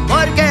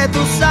 porque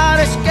tú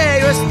sabes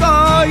que yo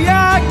estoy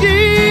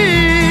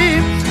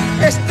aquí,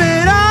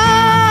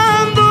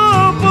 esperando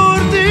por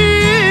ti.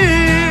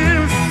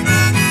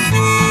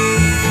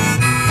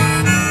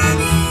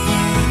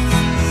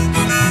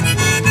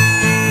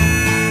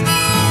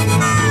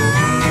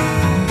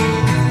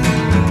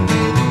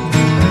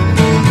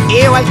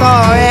 Igual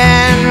todo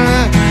bien,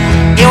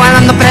 igual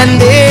ando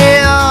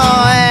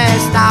prendido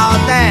esta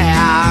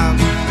botella.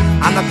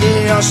 Ando aquí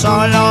yo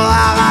solo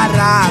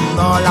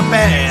agarrando la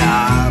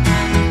pea.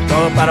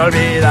 Todo para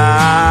olvidarte,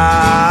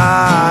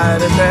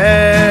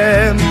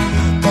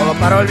 todo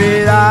para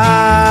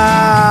olvidarte.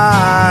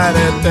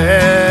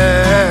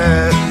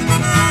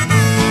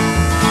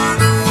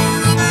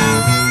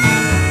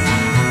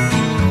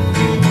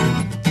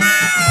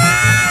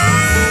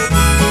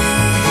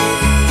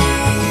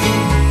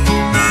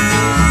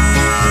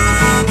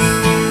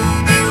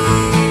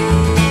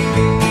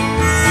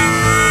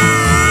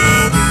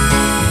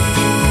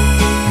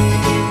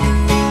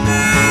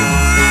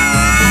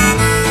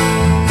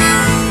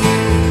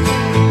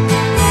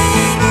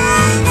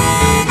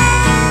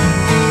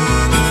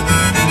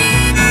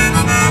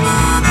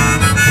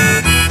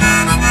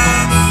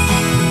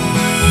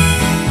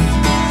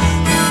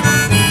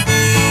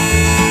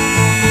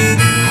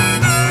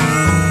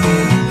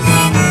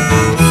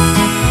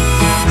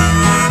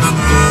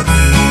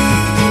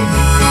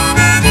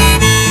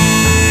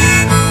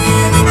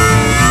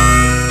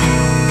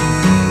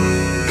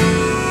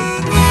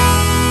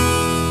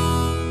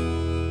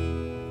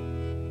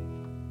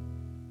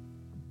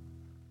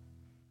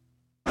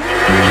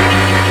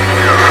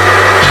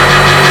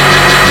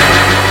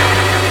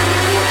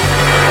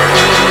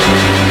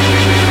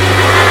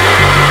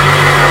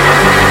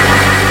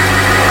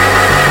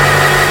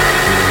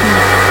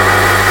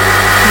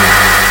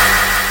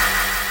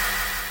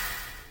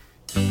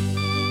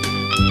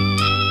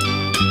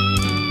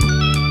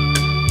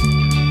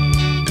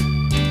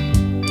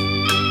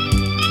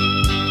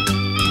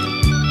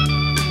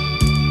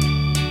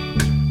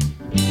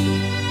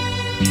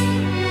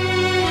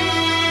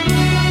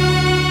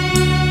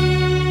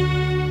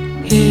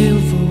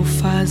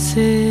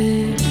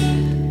 fazer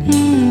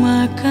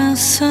uma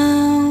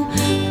canção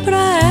pra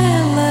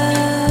ela,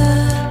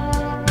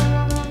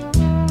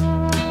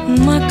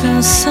 uma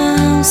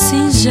canção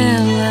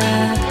singela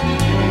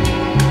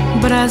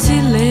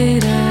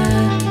brasileira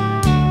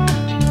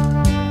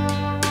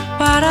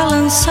para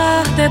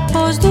lançar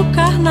depois do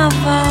carnaval.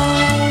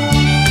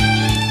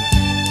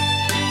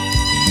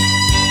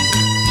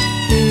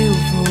 Eu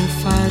vou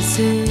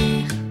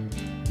fazer.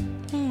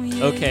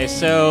 Okay,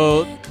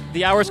 so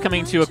the hour's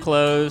coming to a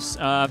close.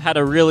 I've had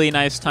a really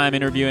nice time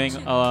interviewing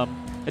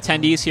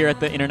attendees here at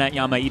the Internet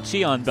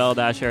YAMI-ICHI on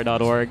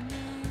bell-air.org.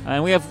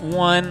 And we have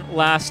one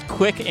last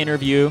quick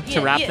interview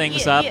to wrap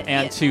things up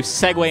and to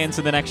segue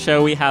into the next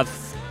show. We have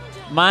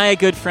my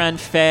good friend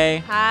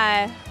Faye.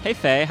 Hi. Hey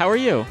Faye, how are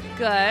you?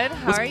 Good.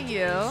 How are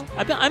you?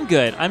 I'm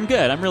good.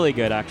 I'm really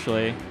good,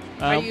 actually.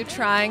 Are you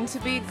trying to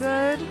be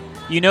good?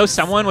 You know,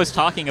 someone was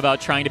talking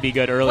about trying to be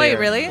good earlier. Wait,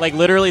 really? Like,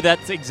 literally,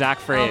 that's the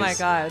exact phrase. Oh, my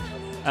God.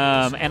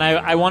 And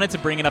I wanted to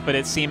bring it up, but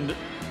it seemed,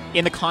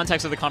 in the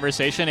context of the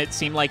conversation, it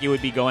seemed like you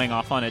would be going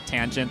off on a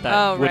tangent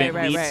that wouldn't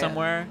lead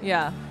somewhere.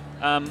 Yeah.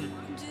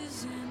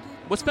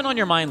 What's been on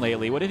your mind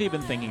lately? What have you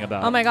been thinking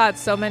about? Oh, my God,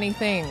 so many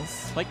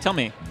things. Like, tell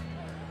me.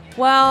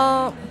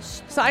 Well,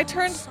 so I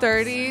turned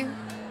 30,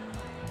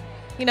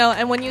 you know,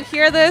 and when you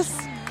hear this...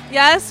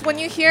 Yes, when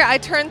you hear I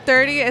turned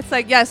 30, it's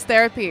like, yes,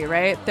 therapy,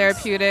 right?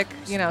 Therapeutic,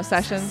 you know,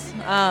 sessions.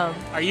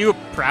 Are you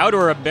proud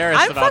or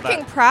embarrassed about that? I'm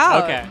fucking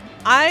proud. Okay.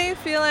 I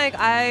feel like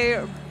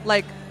I,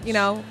 like, you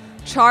know,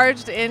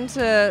 charged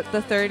into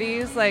the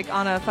 30s, like,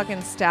 on a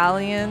fucking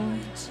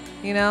stallion,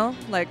 you know?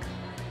 Like,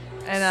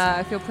 and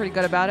I feel pretty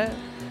good about it.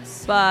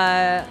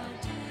 But,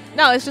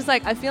 no, it's just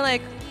like, I feel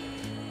like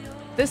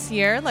this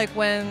year, like,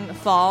 when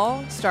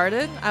fall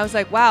started, I was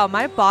like, wow,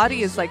 my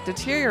body is, like,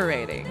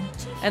 deteriorating.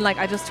 And, like,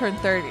 I just turned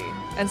 30.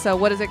 And so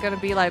what is it going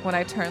to be like when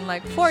I turn,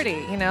 like, 40,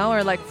 you know?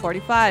 Or, like,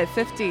 45,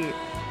 50,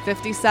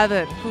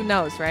 57. Who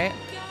knows, right?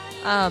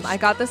 I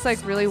got this, like,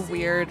 really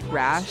weird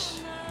rash.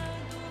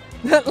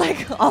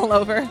 Like, all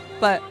over.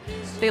 But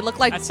they look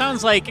like... That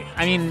sounds like...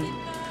 I mean,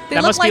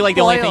 that must be, like,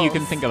 the only thing you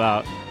can think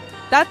about.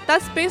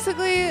 That's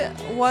basically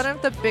one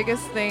of the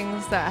biggest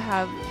things that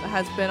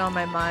has been on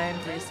my mind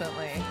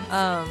recently.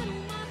 Yeah,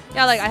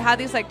 like, I had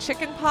these, like,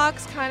 chicken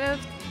pox kind of...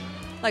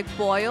 like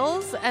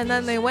boils, and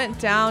then they went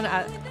down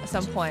at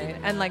some point,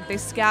 and like they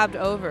scabbed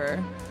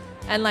over,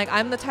 and like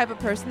I'm the type of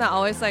person that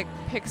always like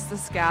picks the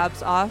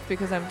scabs off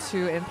because I'm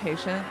too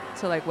impatient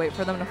to like wait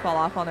for them to fall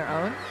off on their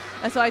own.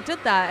 And so I did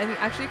that, and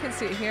actually you can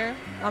see it here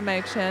on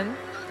my chin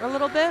a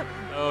little bit.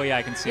 Oh yeah,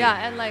 I can see it.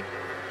 Yeah, and like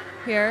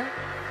here.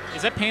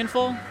 Is that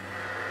painful?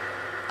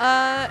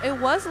 It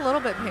was a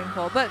little bit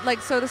painful, but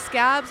like so the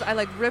scabs, I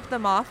like ripped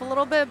them off a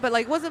little bit, but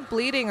like wasn't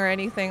bleeding or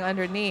anything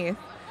underneath.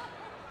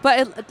 But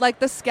it, like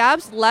the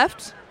scabs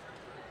left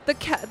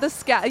the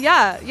scab.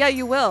 Yeah,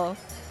 you will.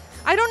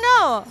 I don't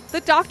know.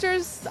 The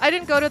doctors. I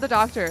didn't go to the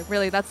doctor.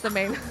 Really, that's the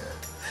main.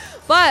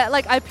 But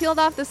like I peeled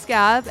off the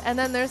scab, and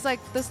then there's like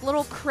this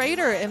little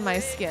crater in my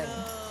skin.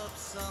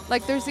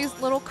 Like there's these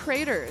little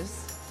craters.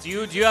 Do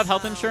you have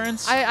health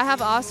insurance? I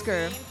have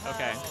Oscar.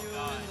 Okay.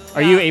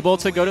 Are you able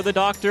to go to the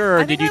doctor,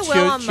 or did you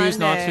choose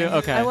not to?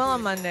 Okay. I will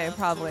on Monday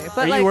probably.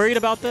 But are you worried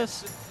about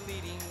this?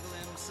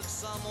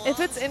 If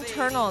it's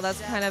internal,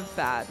 that's kind of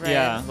bad, right?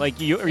 Yeah,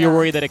 like you're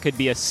worried that it could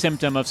be a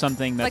symptom of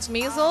something that's like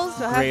measles.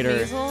 Do I have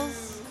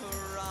measles?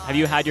 Have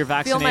you had your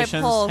vaccinations? Feel my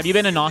pulse. Have you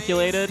been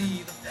inoculated?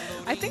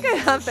 I think I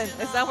have been.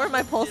 Is that where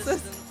my pulse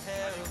is?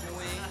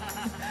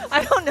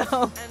 I don't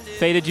know.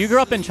 Faye, did you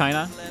grow up in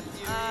China?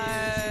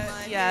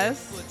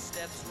 Yes.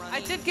 I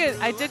did get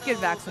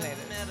vaccinated.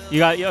 You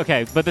got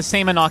okay, but the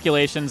same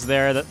inoculations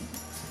there that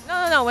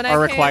no. When are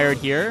required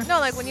here? No,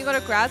 like when you go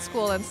to grad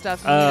school and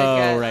stuff. You need to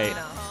get, right, you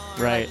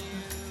know, right. Like,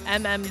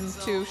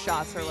 MM2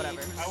 shots or whatever.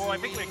 Well, I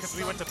think because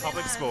we went to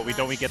public school,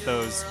 we get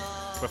those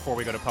before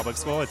we go to public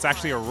school. It's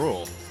actually a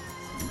rule.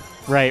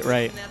 Right.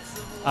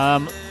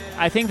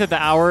 I think that the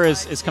hour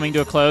is coming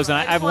to a close, and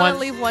I want to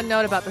leave one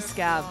note about the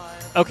scab.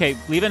 Okay,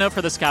 leave a note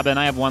for the scab, and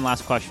I have one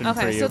last question for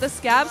you. Okay, so the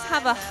scabs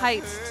have a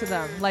height to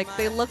them. Like,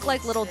 they look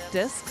like little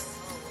discs.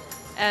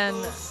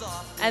 And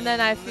then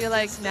I feel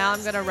like now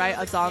I'm going to write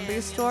a zombie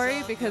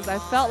story because I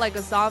felt like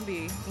a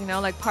zombie, you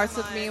know, like parts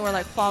of me were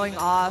like falling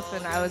off,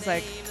 and I was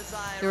like,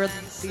 there were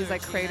these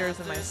like craters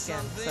in my skin.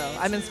 So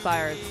I'm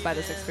inspired by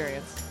this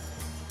experience.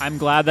 I'm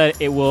glad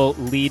that it will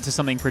lead to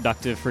something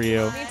productive for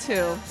you. Me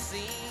too.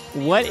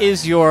 What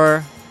is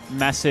your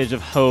message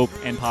of hope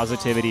and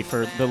positivity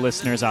for the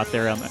listeners out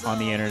there on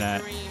the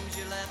internet?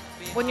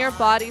 When your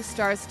body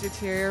starts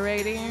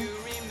deteriorating,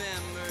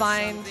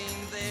 find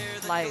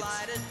light.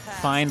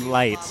 Find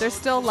light. There's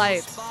still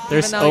light.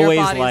 There's even though always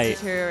your body's light.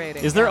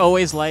 Deteriorating. Is there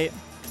always light?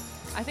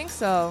 I think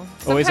so.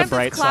 Always Sometimes a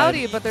bright it's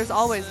cloudy, side. but there's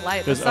always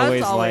light. There's the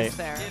sun's always light.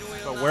 there.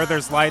 But where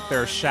there's light,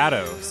 there are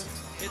shadows.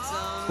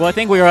 Well, I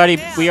think we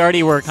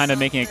already were kind of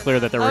making it clear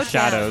that there were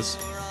shadows.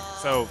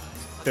 So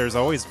there's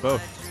always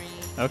both.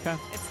 Okay.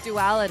 It's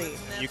duality.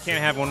 You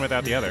can't have one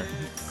without the other.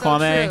 So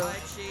Kwame,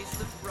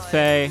 true.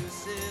 Faye,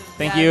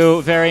 thank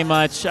you very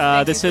much.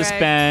 This has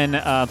been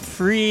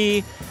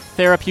Free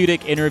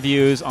Therapeutic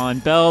interviews on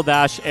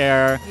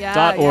bell-air.org,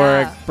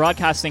 Yeah.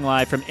 broadcasting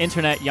live from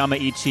Internet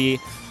YAMI-ICHI.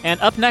 And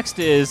up next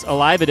is a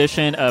live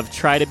edition of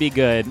Try to Be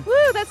Good Woo,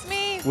 that's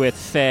me. with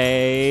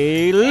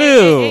Faye Lee.